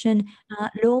self-determination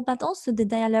law, but also the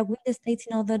dialogue with the states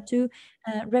in order to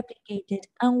replicate it.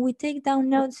 And we take down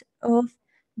notes of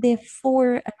the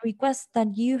 4 requests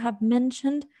that you have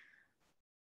mentioned.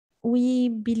 We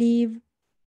believe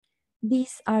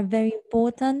these are very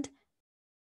important.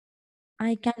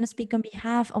 I cannot speak on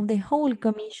behalf of the whole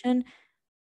Commission.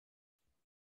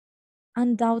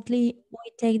 Undoubtedly,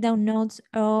 we take down notes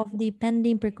of the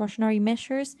pending precautionary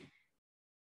measures.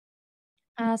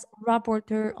 As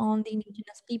rapporteur on the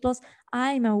indigenous peoples,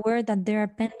 I'm aware that there are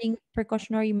pending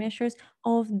precautionary measures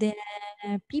of the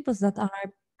peoples that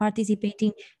are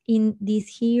participating in this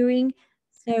hearing.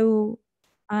 So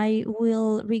I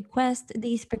will request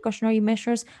these precautionary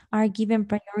measures are given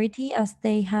priority, as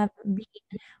they have been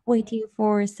waiting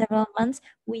for several months.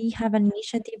 We have an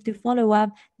initiative to follow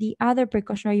up the other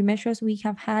precautionary measures. We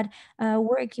have had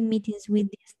working meetings with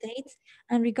the states.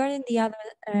 And regarding the other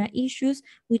issues,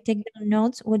 we take down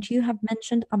notes what you have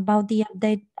mentioned about the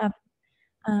update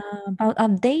about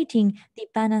updating the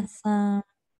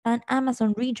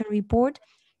Pan-Amazon region report.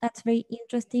 That's very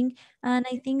interesting, and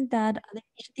I think that the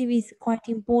initiative is quite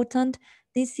important.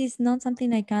 This is not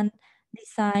something I can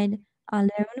decide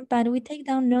alone, but we take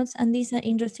down notes, and these are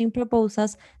interesting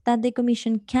proposals that the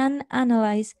Commission can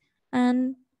analyze,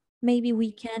 and maybe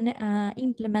we can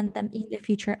implement them in the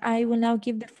future. I will now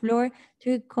give the floor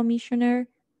to Commissioner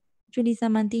Julissa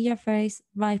Mantilla, Vice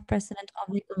President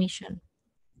of the Commission.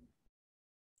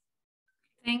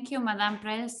 Thank you, Madam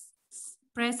President.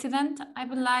 I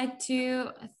would like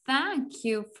to thank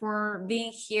you for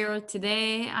being here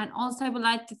today. And also I would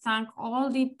like to thank all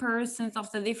the persons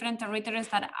of the different territories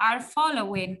that are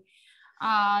following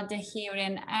the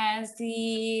hearing. As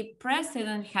the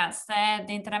President has said,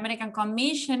 the Inter-American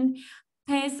Commission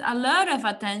pays a lot of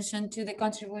attention to the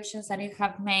contributions that you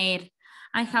have made.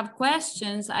 I have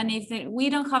questions, and if we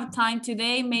don't have time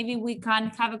today, maybe we can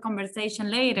have a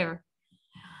conversation later.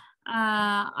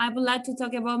 I would like to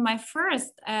talk about my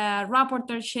first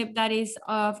rapporteurship, that is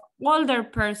of older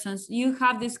persons. You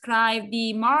have described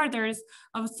the murders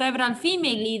of several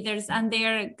female leaders and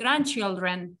their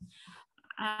grandchildren.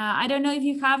 I don't know if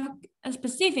you have a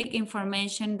specific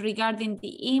information regarding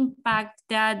the impact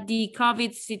that the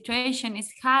COVID situation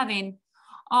is having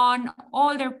on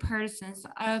older persons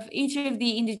of each of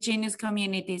the indigenous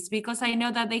communities, because I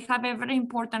know that they have a very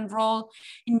important role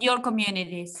in your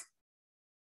communities.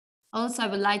 Also, I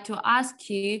would like to ask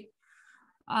you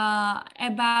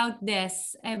about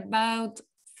this, about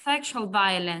sexual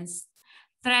violence,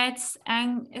 threats,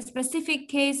 and specific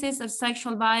cases of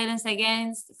sexual violence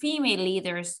against female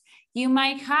leaders. You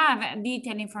might have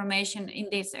detailed information in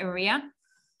this area.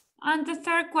 And the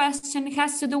third question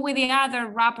has to do with the other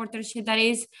rapporteurship, that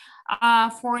is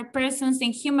for persons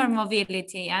in human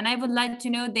mobility. And I would like to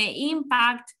know the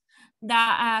impact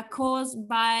that caused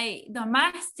by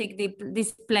domestic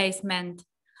displacement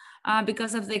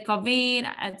because of the COVID,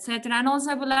 etc. And also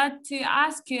I would like to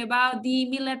ask you about the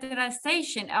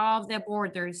militarization of the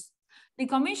borders. The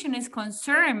Commission is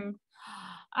concerned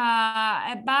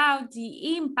about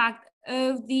the impact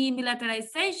of the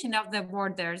militarization of the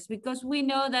borders, because we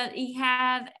know that it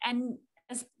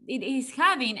is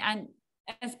having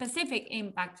a specific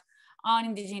impact on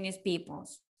indigenous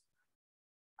peoples.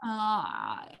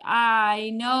 I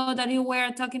know that you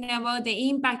were talking about the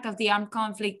impact of the armed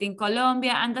conflict in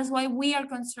Colombia, and that's why we are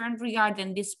concerned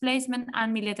regarding displacement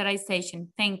and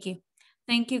militarization. Thank you.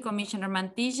 Thank you, Commissioner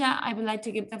Mantilla. I would like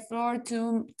to give the floor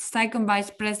to Second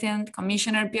Vice President,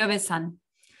 Commissioner Piovesan.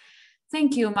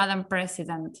 Thank you, Madam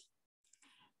President.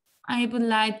 I would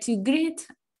like to greet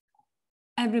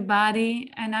everybody,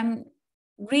 and I'm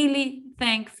really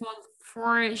thankful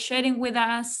for sharing with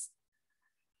us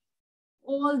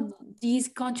all these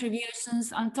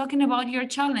contributions and talking about your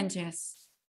challenges.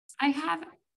 I have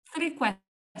 3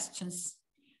 questions.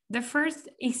 The first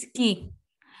is key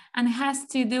and has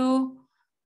to do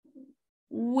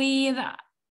with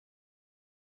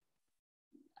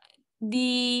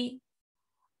the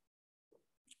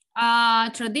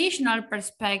traditional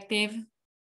perspective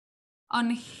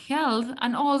on health,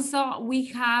 and also we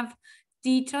have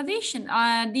the tradition,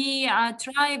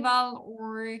 tribal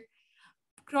or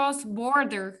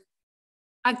cross-border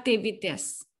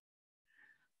activities.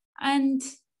 And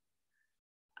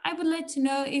I would like to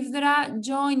know if there are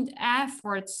joint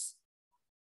efforts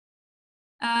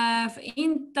of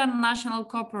international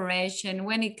cooperation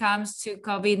when it comes to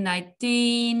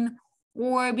COVID-19,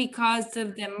 or because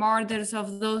of the murders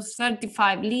of those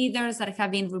 35 leaders that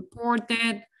have been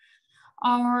reported,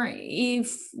 or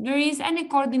if there is any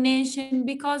coordination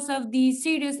because of the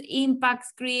serious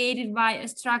impacts created by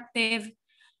extractive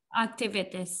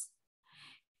activities.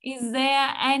 Is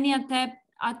there any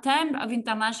attempt of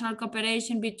international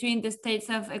cooperation between the states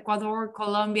of Ecuador,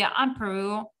 Colombia, and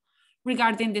Peru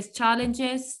regarding these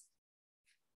challenges?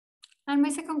 And my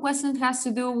second question has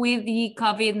to do with the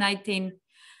COVID-19.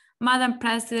 Madam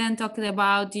President talked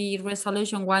about the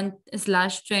Resolution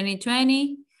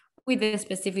 1/2020 with the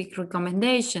specific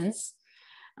recommendations.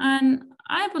 And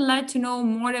I would like to know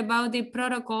more about the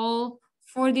protocol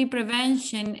for the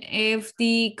prevention of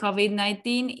the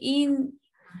COVID-19 in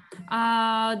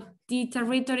the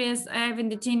territories of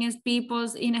indigenous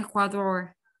peoples in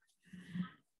Ecuador.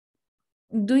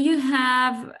 Do you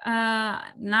have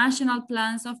national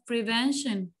plans of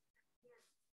prevention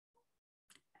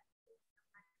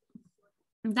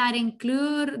that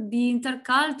include the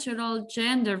intercultural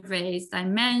gender-based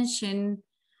dimension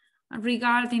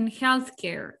regarding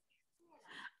healthcare?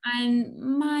 And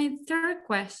my third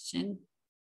question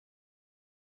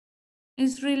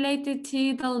is related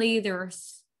to the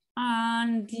leaders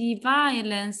and the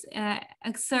violence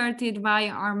exerted by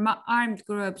armed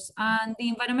groups and the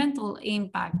environmental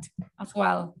impact as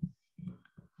well.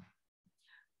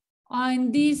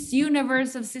 On this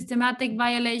universe of systematic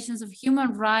violations of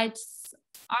human rights,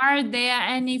 are there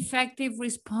any effective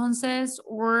responses,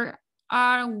 or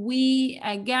are we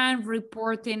again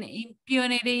reporting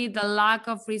impunity, the lack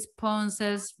of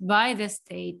responses by the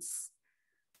states?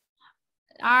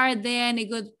 Are there any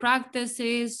good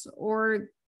practices or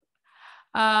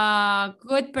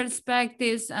good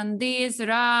perspectives on these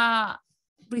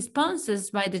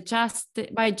responses by the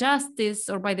justice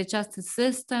or by the justice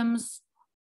systems?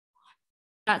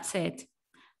 That's it.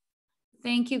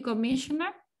 Thank you,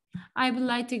 Commissioner. I would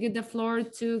like to give the floor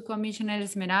to Commissioner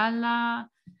Esmeralda.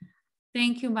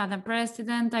 Thank you, Madam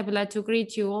President. I would like to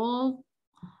greet you all.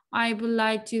 I would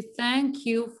like to thank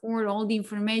you for all the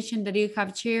information that you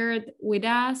have shared with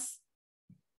us.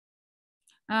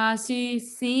 As you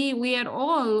see, we are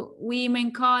all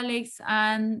women colleagues,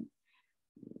 and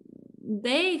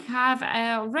they have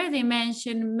already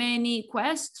mentioned many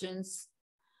questions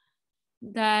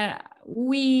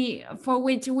for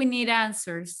which we need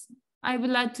answers. I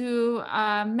would like to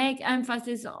make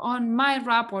emphasis on my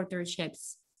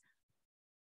rapporteurships.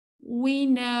 We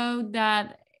know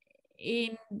that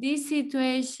in this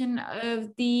situation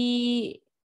of the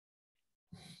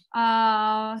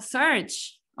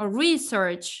search or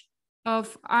research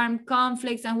of armed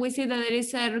conflicts, and we see that there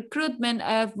is a recruitment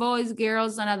of boys,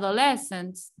 girls, and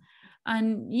adolescents.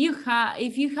 And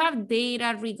if you have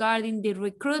data regarding the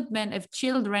recruitment of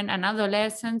children and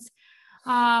adolescents,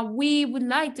 we would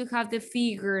like to have the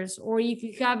figures, or if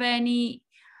you have any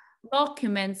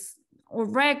documents or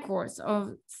records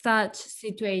of such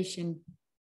situation.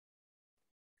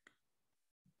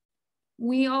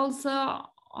 We also,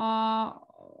 I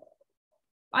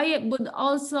would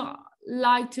also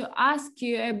like to ask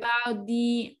you about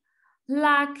the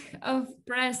lack of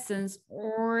presence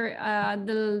or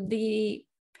the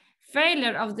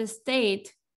failure of the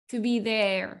state to be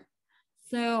there.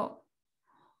 So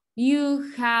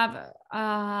you have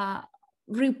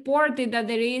reported that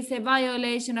there is a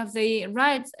violation of the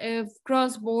rights of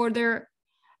cross-border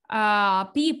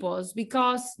peoples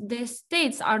because the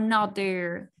states are not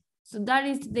there. So that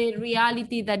is the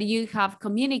reality that you have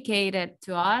communicated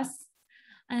to us.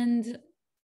 And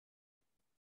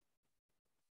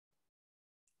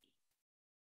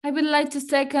I would like to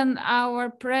second our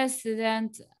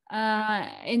president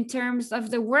in terms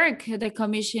of the work the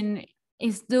Commission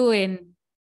is doing.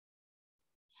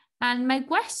 And my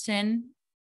question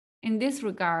in this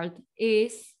regard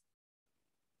is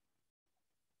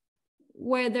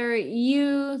whether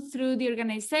you, through the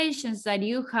organizations that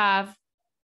you have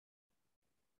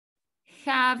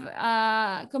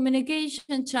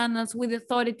communication channels with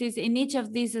authorities in each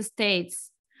of these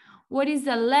states. What is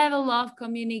the level of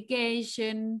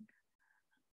communication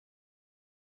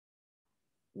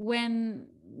when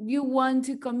you want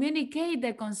to communicate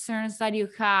the concerns that you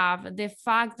have, the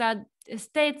fact that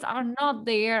states are not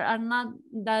there,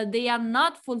 that they are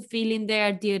not fulfilling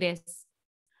their duties?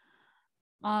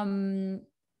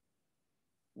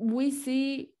 We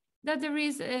see that there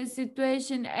is a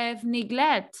situation of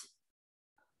neglect,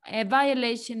 a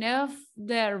violation of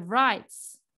their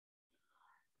rights.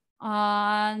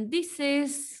 This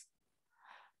is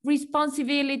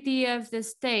responsibility of the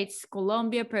states,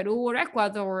 Colombia, Peru, or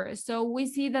Ecuador. So we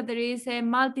see that there is a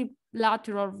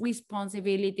multilateral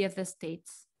responsibility of the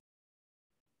states.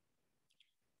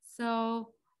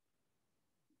 So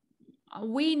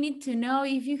we need to know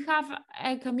if you have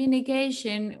a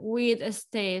communication with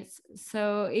states.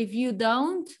 So if you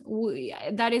don't,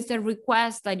 that is the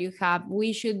request that you have.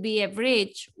 We should be a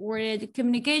bridge or a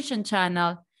communication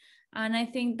channel. And I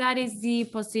think that is the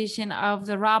position of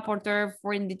the rapporteur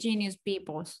for indigenous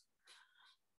peoples.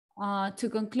 To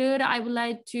conclude, I would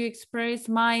like to express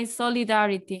my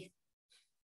solidarity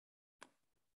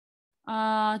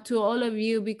to all of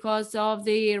you because of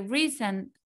the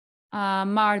recent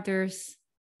murders.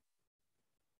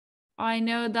 I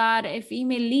know that a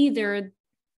female leader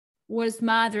was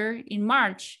murdered in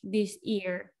March this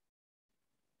year.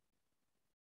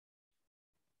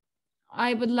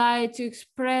 I would like to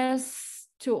express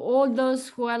to all those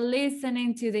who are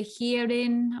listening to the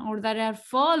hearing or that are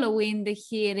following the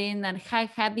hearing and have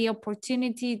had the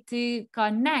opportunity to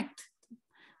connect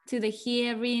to the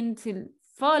hearing, to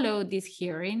follow this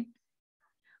hearing.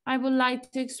 I would like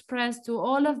to express to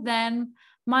all of them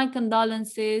my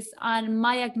condolences and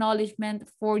my acknowledgement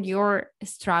for your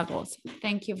struggles.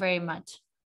 Thank you very much.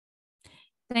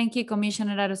 Thank you,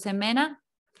 Commissioner Arosemena.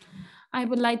 I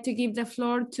would like to give the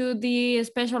floor to the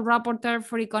Special Rapporteur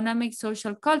for Economic,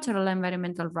 Social, Cultural, and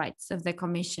Environmental Rights of the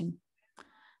Commission.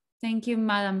 Thank you,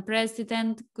 Madam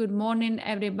President. Good morning,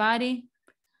 everybody.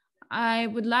 I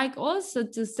would like also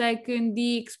to second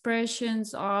the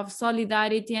expressions of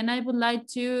solidarity, and I would like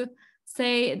to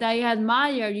say that I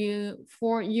admire you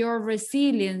for your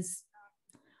resilience.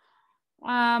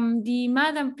 The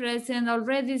Madam President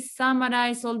already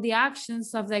summarized all the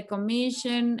actions of the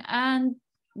Commission, and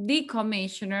the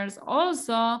commissioners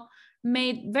also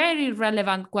made very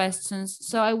relevant questions.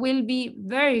 So I will be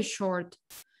very short.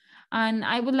 And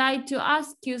I would like to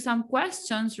ask you some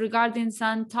questions regarding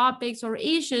some topics or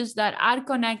issues that are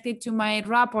connected to my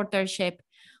rapporteurship.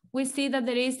 We see that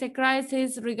there is a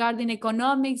crisis regarding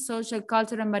economic, social,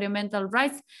 cultural, environmental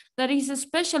rights that is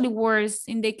especially worse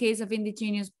in the case of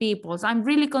indigenous peoples. I'm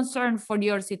really concerned for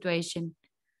your situation.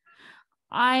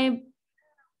 I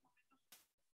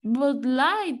would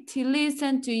like to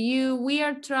listen to you. We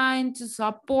are trying to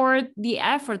support the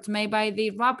efforts made by the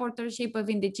rapporteurship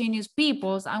of indigenous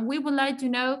peoples, and we would like to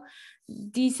know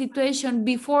the situation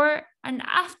before and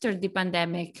after the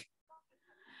pandemic.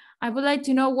 I would like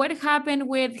to know what happened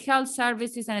with health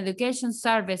services and education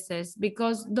services,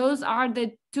 because those are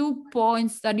the 2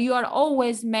 points that you are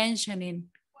always mentioning,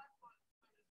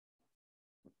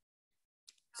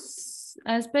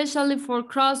 especially for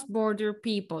cross-border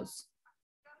peoples.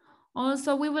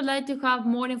 Also, we would like to have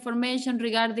more information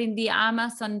regarding the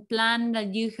Amazon plan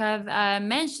that you have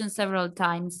mentioned several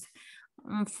times.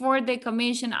 For the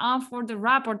Commission and for the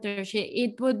rapporteurship,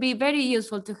 it would be very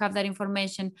useful to have that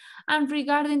information. And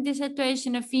regarding the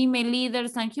situation of female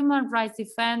leaders and human rights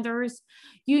defenders,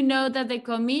 you know that the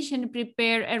Commission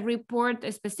prepared a report,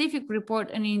 a specific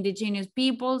report on indigenous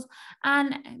peoples.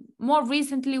 And more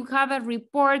recently, we have a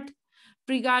report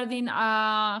regarding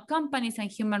companies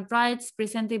and human rights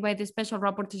presented by the Special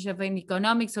Rapporteur of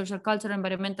Economic, Social, Cultural, and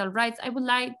Environmental Rights. I would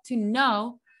like to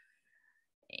know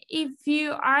if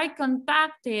you are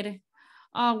contacted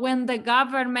when the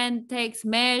government takes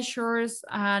measures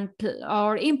and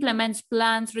or implements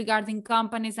plans regarding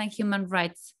companies and human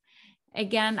rights.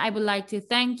 Again, I would like to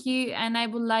thank you, and I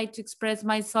would like to express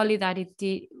my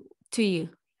solidarity to you.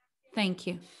 Thank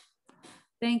you.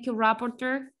 Thank you,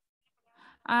 Rapporteur.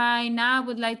 I now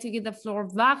would like to give the floor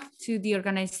back to the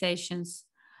organizations.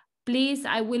 Please,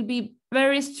 I will be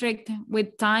very strict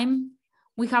with time.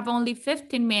 We have only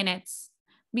 15 minutes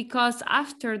because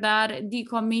after that, the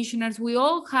commissioners, we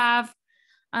all have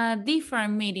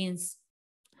different meetings.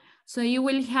 So you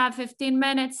will have 15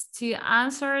 minutes to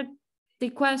answer the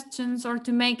questions or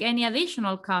to make any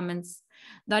additional comments.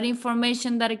 That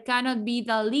information that cannot be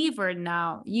delivered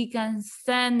now, you can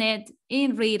send it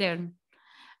in written.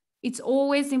 It's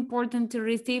always important to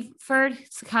receive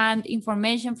first-hand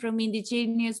information from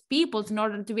indigenous peoples in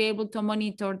order to be able to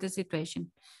monitor the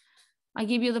situation. I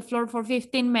give you the floor for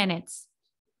 15 minutes.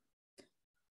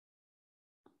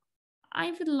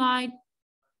 I would like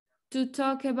to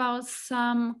talk about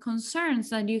some concerns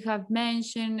that you have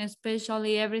mentioned,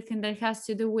 especially everything that has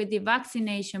to do with the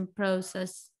vaccination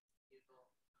process.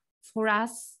 For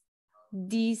us,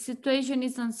 the situation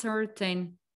is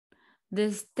uncertain.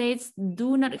 The states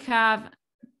do not have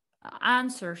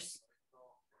answers,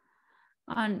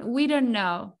 and we don't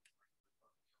know.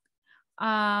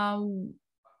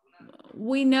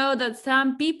 We know that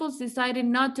some people decided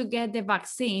not to get the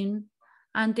vaccine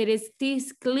until it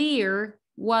is clear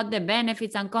what the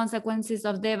benefits and consequences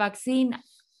of the vaccine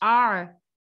are.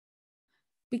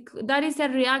 That is a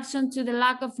reaction to the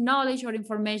lack of knowledge or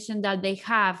information that they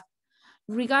have.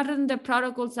 Regarding the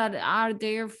protocols that are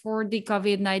there for the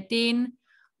COVID-19,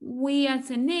 we as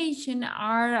a nation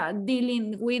are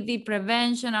dealing with the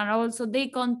prevention and also the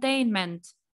containment,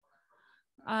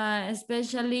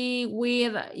 especially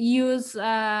with use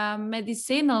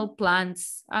medicinal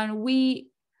plants. And we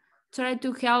try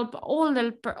to help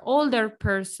older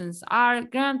persons, our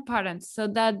grandparents, so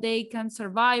that they can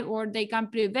survive or they can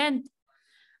prevent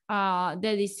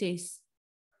the disease.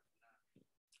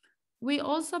 We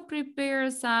also prepare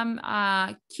some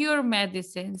cure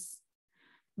medicines,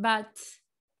 but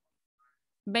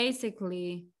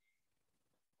basically,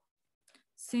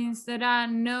 since there are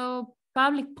no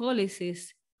public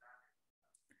policies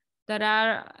that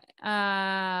are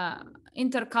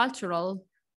intercultural,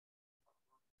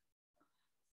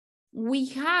 we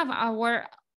have our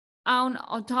own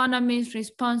autonomous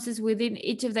responses within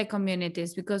each of the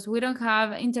communities because we don't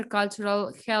have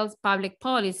intercultural health public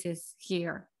policies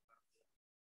here.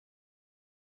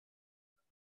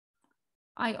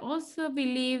 I also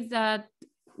believe that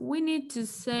we need to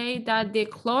say that the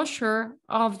closure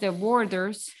of the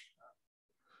borders,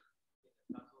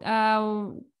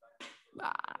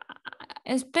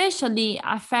 especially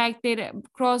affected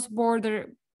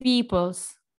cross-border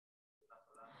peoples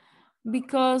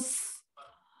because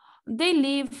they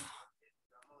live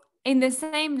in the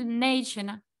same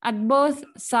nation at both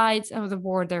sides of the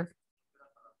border.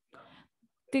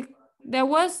 There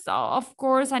was, of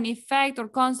course, an effect or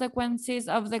consequences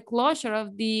of the closure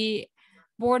of the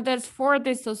borders for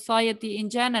the society in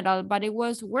general, but it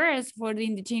was worse for the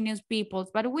indigenous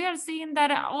peoples. But we are seeing that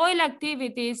oil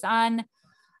activities and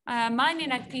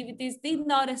mining activities did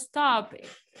not stop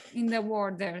in the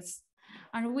borders.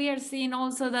 And we are seeing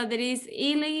also that there is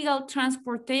illegal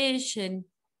transportation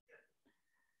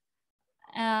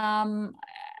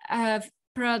of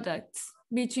products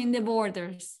between the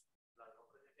borders.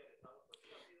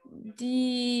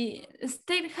 The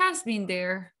state has been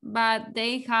there, but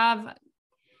they have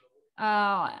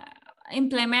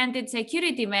implemented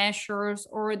security measures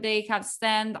or they have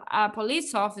sent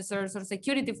police officers or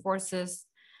security forces,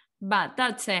 but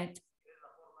that's it.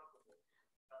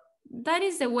 That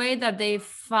is the way that they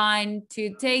find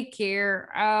to take care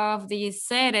of the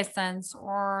citizens,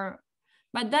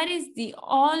 but that is the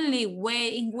only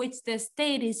way in which the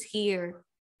state is here.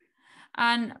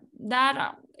 And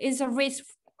that is a risk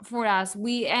for us.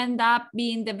 We end up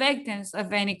being the victims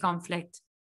of any conflict.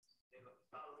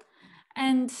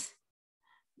 And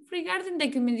regarding the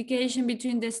communication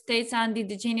between the states and the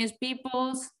indigenous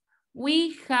peoples,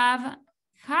 we have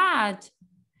had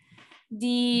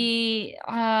the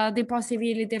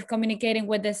possibility of communicating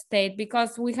with the state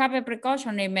because we have a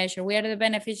precautionary measure. We are the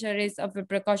beneficiaries of a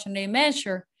precautionary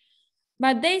measure,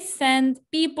 but they send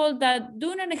people that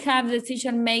do not have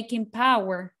decision-making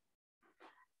power.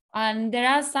 And there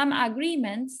are some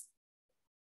agreements,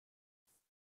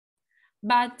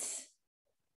 but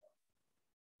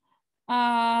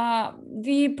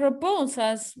the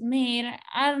proposals made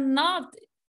are not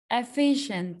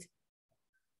efficient.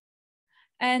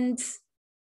 And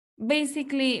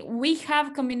basically we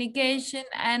have communication,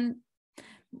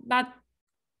 but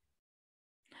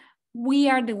we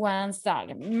are the ones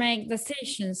that make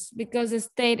decisions because the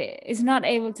state is not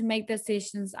able to make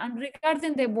decisions. And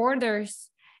regarding the borders,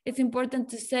 it's important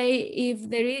to say if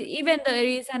there is, even though there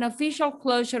is an official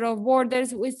closure of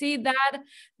borders, we see that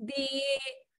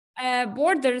the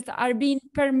borders are being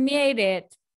permeated.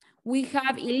 We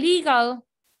have illegal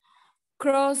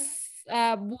cross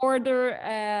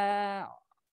border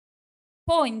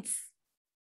points,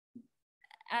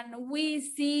 and we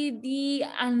see the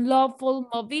unlawful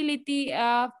mobility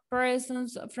of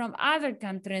persons from other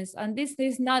countries. And this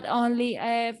is not only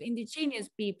of indigenous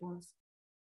peoples.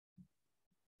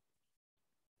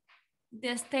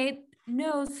 The state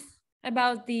knows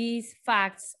about these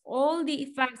facts. All the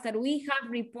facts that we have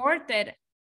reported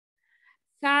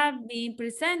have been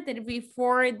presented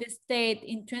before the state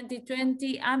in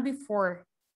 2020 and before.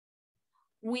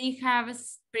 We have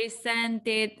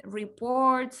presented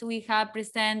reports, we have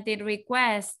presented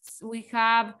requests, we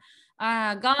have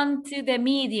gone to the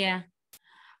media,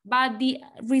 but the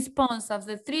response of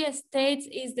the three states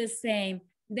is the same.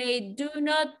 They do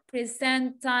not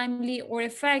present timely or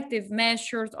effective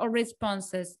measures or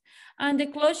responses. And the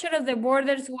closure of the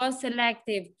borders was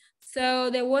selective. So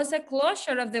there was a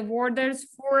closure of the borders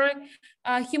for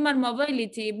human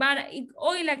mobility, but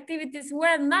oil activities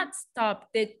were not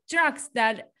stopped. The trucks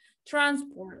that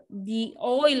transport the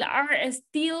oil are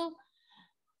still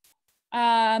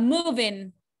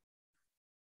moving.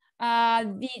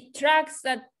 The trucks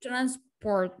that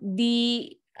transport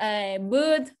the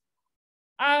wood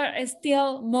are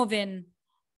still moving.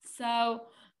 So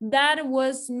that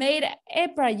was made a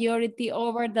priority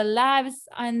over the lives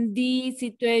and the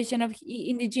situation of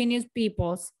indigenous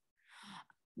peoples.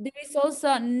 There is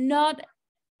also not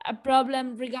a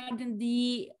problem regarding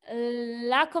the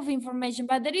lack of information,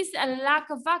 but there is a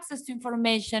lack of access to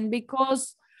information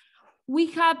because we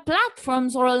have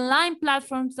platforms or online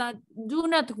platforms that do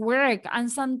not work, and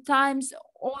sometimes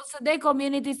also the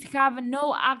communities have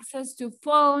no access to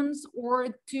phones or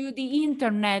to the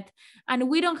internet, and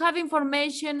we don't have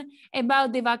information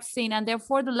about the vaccine, and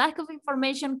therefore the lack of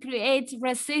information creates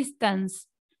resistance.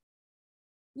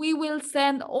 We will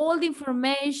send all the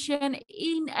information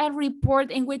in a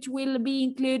report in which we'll be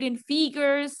including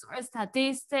figures or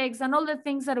statistics and all the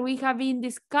things that we have been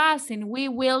discussing. We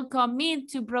will commit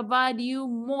to provide you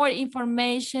more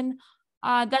information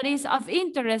that is of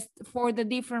interest for the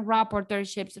different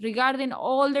rapporteurships. Regarding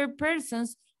older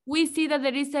persons, we see that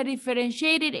there is a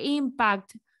differentiated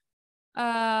impact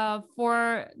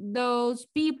for those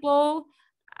people.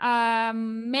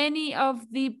 Many of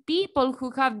the people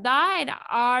who have died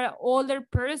are older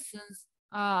persons,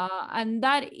 and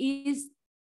that is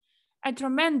a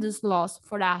tremendous loss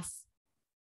for us.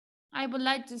 I would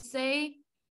like to say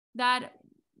that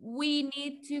we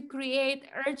need to create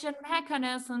urgent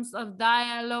mechanisms of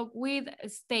dialogue with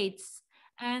states,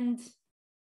 and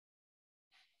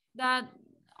that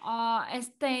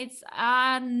states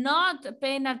are not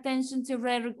paying attention to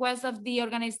the requests of the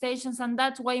organizations, and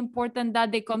that's why important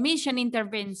that the Commission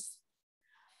intervenes.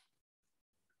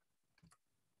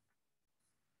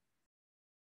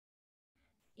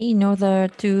 In order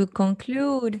to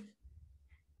conclude,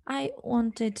 I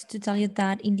wanted to tell you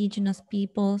that indigenous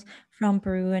peoples from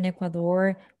Peru and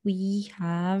Ecuador, we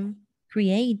have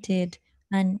created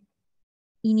an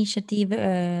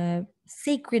initiative,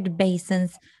 sacred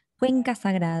basins, cuencas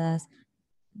sagradas,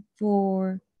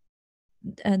 for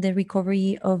the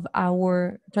recovery of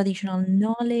our traditional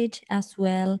knowledge, as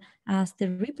well as the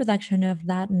reproduction of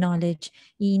that knowledge.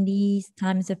 In these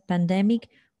times of pandemic,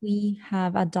 we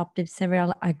have adopted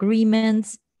several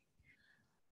agreements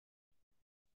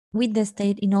with the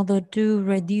state in order to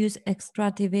reduce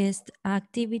extractivist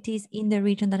activities in the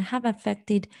region that have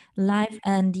affected life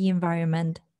and the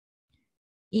environment.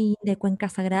 In the Cuenca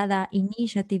Sagrada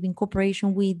initiative, in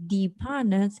cooperation with the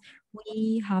partners,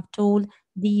 we have told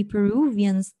the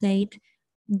Peruvian state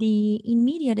the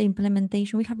immediate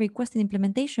implementation. We have requested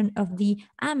implementation of the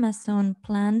Amazon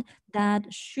plan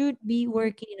that should be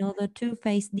working in order to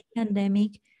face the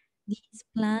pandemic. This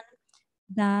plan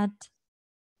that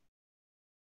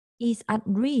is at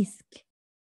risk.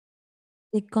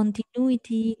 The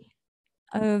continuity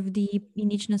of the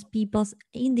indigenous peoples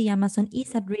in the Amazon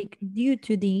is at risk due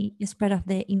to the spread of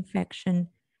the infection.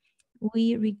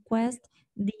 We request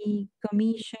the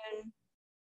Commission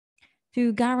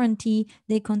to guarantee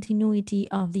the continuity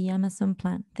of the Amazon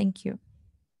plan. Thank you.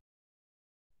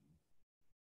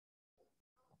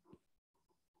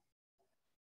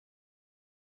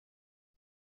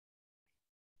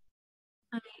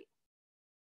 I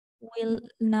will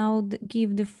now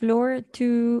give the floor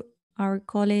to our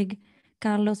colleague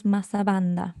Carlos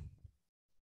Mazabanda.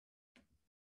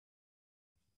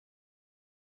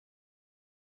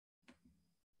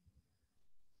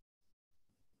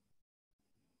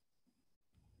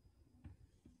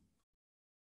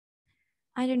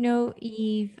 I don't know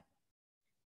if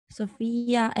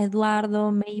Sofia,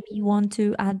 Eduardo, maybe want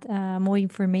to add more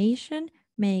information,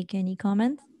 make any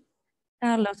comments.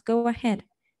 Carlos, go ahead.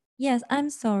 Yes, I'm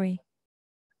sorry.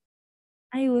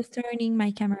 I was turning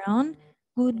my camera on.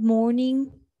 Good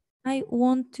morning. I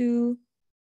want to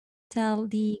tell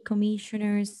the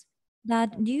commissioners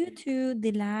that due to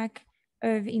the lack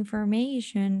of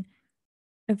information,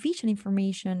 official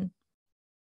information,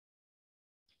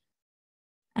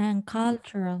 and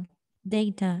cultural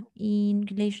data in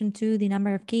relation to the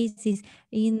number of cases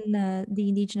in the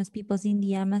indigenous peoples in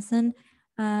the Amazon,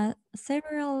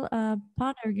 several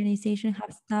partner organizations have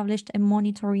established a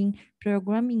monitoring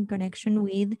program in connection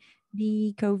with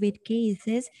the COVID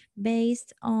cases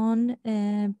based on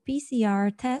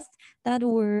PCR tests that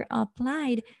were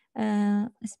applied uh,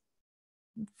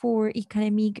 for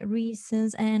economic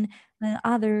reasons, and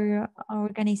other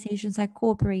organizations are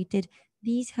cooperated.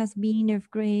 This has been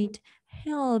of great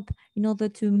help in order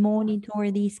to monitor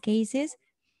these cases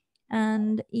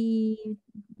and in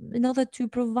order to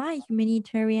provide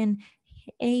humanitarian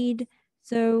aid.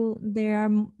 So there are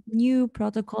new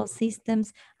protocol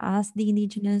systems, as the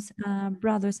indigenous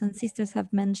brothers and sisters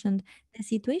have mentioned. The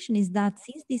situation is that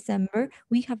since December,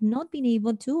 we have not been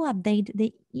able to update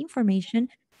the information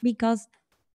because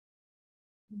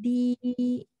there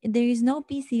is no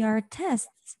PCR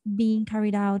tests being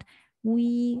carried out.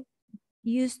 We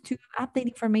used to update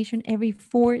information every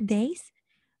 4 days.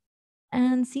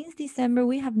 And since December,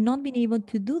 we have not been able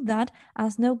to do that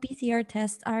as no PCR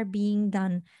tests are being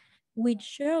done, which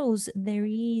shows there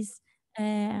is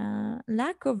a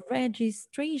lack of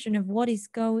registration of what is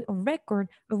going, of record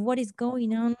of what is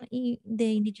going on in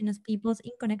the indigenous peoples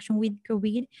in connection with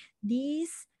COVID.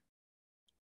 This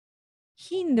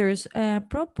hinders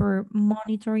proper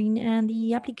monitoring and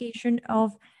the application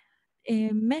of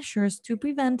measures to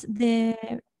prevent the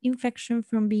infection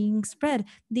from being spread.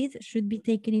 This should be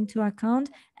taken into account,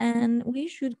 and we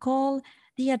should call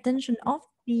the attention of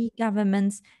the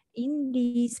governments in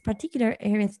these particular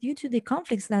areas due to the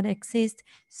conflicts that exist,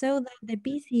 so that the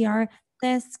PCR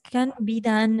tests can be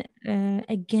done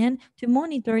again to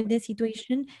monitor the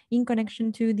situation in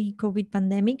connection to the COVID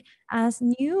pandemic, as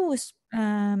new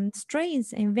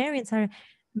strains and variants are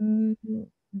mm,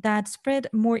 that spread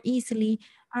more easily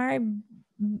are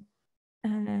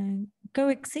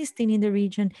coexisting in the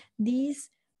region. These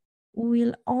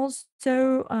will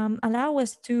also allow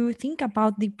us to think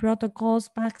about the protocols,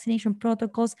 vaccination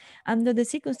protocols, under the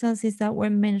circumstances that were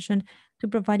mentioned, to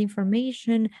provide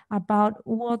information about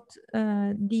what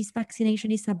this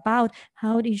vaccination is about,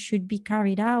 how it should be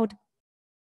carried out,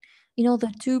 in order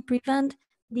to prevent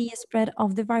the spread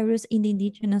of the virus in the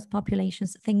indigenous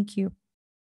populations. Thank you.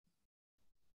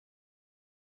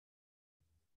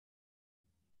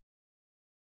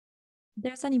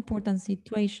 There's an important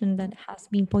situation that has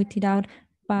been pointed out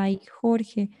by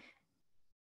Jorge.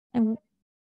 And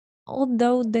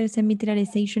although there's a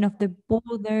militarization of the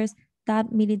borders,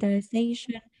 that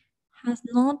militarization has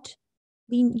not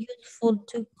been useful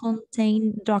to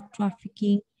contain drug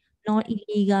trafficking, nor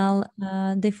illegal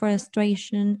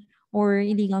deforestation or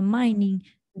illegal mining.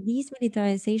 This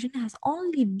militarization has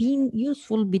only been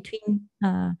useful between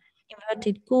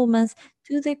inverted commas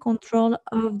to the control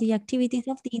of the activities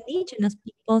of the indigenous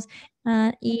peoples.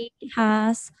 It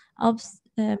has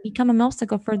become an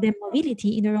obstacle for their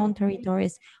mobility in their own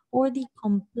territories, or the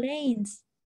complaints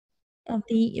of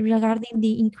regarding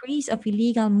the increase of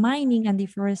illegal mining and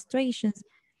deforestation.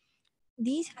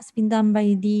 This has been done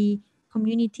by the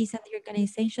communities and the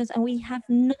organizations, and we have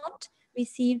not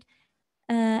received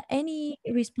any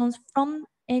response from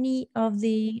any of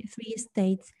the three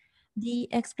states.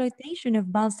 The exploitation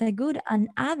of balsa wood and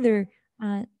other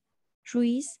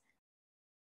trees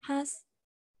has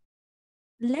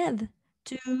led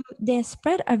to the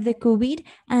spread of the COVID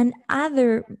and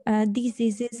other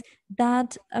diseases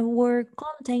that were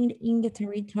contained in the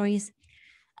territories.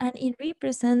 And it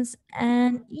represents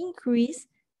an increase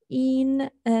in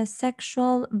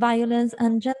sexual violence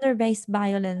and gender-based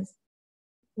violence.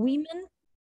 Women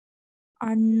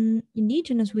are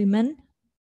indigenous women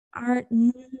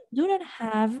do not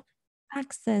have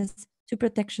access to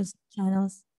protection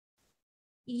channels.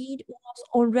 It was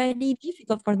already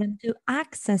difficult for them to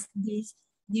access this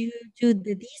due to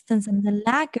the distance and the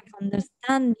lack of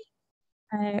understanding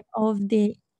of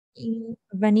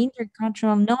an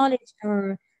intercultural knowledge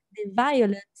or the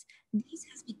violence. This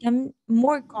has become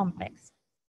more complex.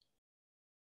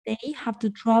 they have to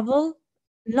travel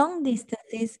long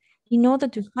distances in order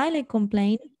to file a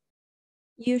complaint.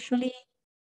 Usually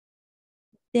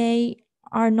they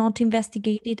are not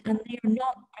investigated and they are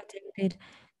not protected.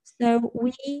 So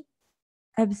we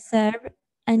observe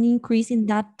an increase in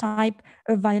that type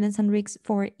of violence and risks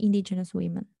for indigenous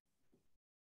women.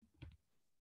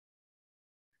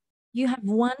 You have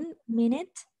 1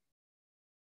 minute.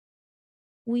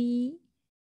 We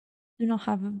do not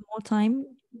have more time.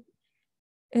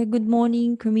 Good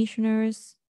morning,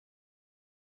 commissioners.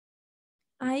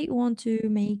 I want to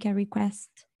make a request.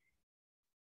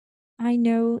 I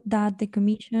know that the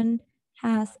Commission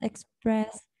has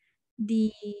expressed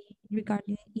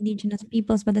regarding indigenous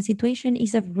peoples, but the situation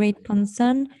is of great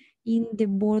concern in the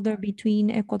border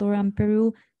between Ecuador and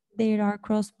Peru. There are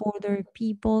cross-border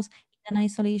peoples in an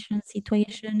isolation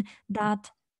situation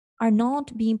that are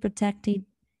not being protected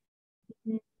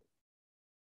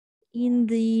in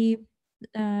the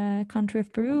country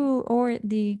of Peru or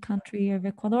the country of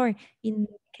Ecuador. In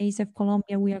case of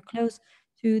Colombia, we are close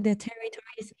to the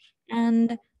territories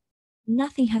and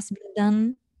nothing has been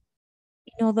done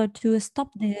in order to stop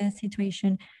the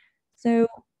situation. So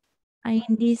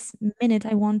in this minute,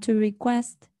 I want to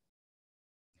request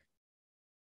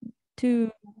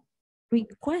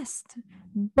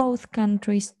both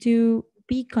countries to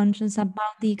be conscious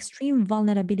about the extreme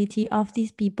vulnerability of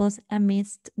these peoples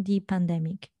amidst the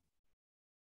pandemic.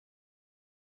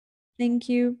 Thank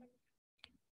you.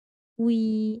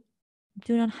 We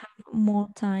do not have more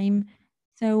time,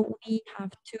 so we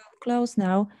have to close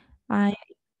now. I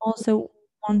also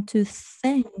want to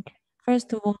thank,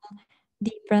 first of all,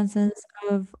 the presence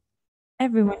of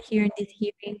everyone here in this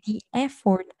hearing, the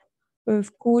effort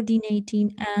of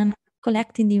coordinating and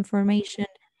collecting the information.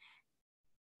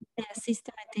 The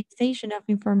systematization of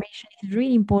information is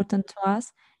really important to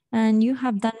us, and you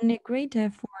have done a great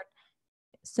effort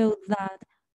so that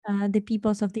the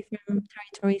peoples of different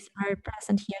territories are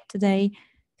present here today.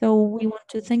 So we want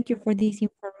to thank you for this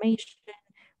information.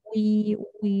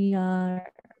 We are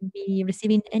be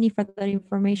receiving any further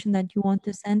information that you want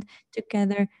to send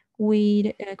together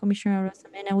with Commissioner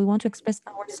Rosamena. We want to express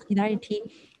our solidarity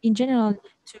in general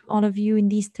to all of you in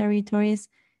these territories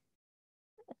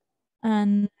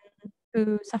and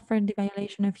who suffered the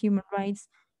violation of human rights,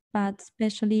 but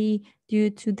especially due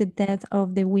to the death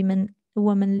of the woman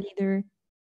leader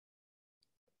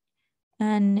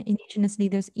and indigenous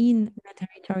leaders in the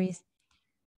territories.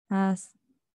 As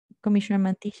Commissioner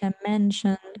Mantisha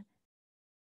mentioned,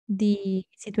 the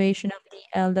situation of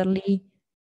the elderly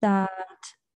that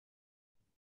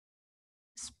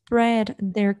spread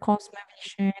their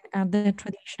cosmovision and their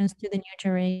traditions to the new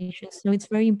generations. So it's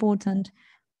very important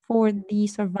for the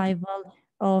survival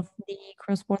of the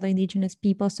cross-border indigenous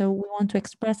people. So we want to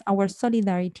express our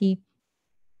solidarity.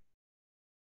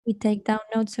 We take down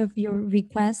notes of your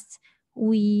requests.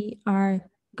 We are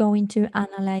going to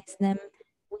analyze them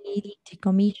with the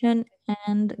Commission,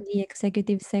 and the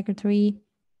Executive Secretary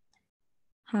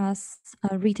has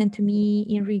written to me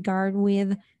in regard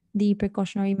with the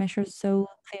precautionary measures, so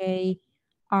they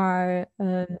are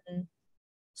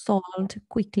solved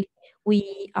quickly.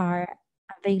 We are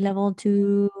available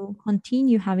to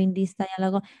continue having this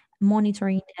dialogue,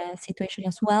 monitoring the situation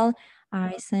as well.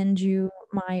 I send you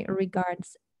my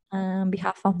regards on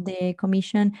behalf of the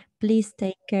Commission. Please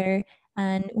take care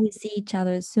and we'll see each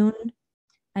other soon.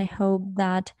 I hope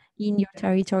that in your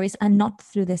territories and not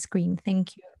through the screen.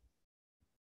 Thank you.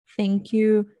 Thank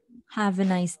you. Have a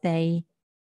nice day.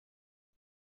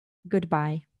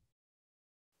 Goodbye.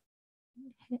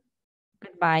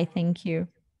 Goodbye. Thank you.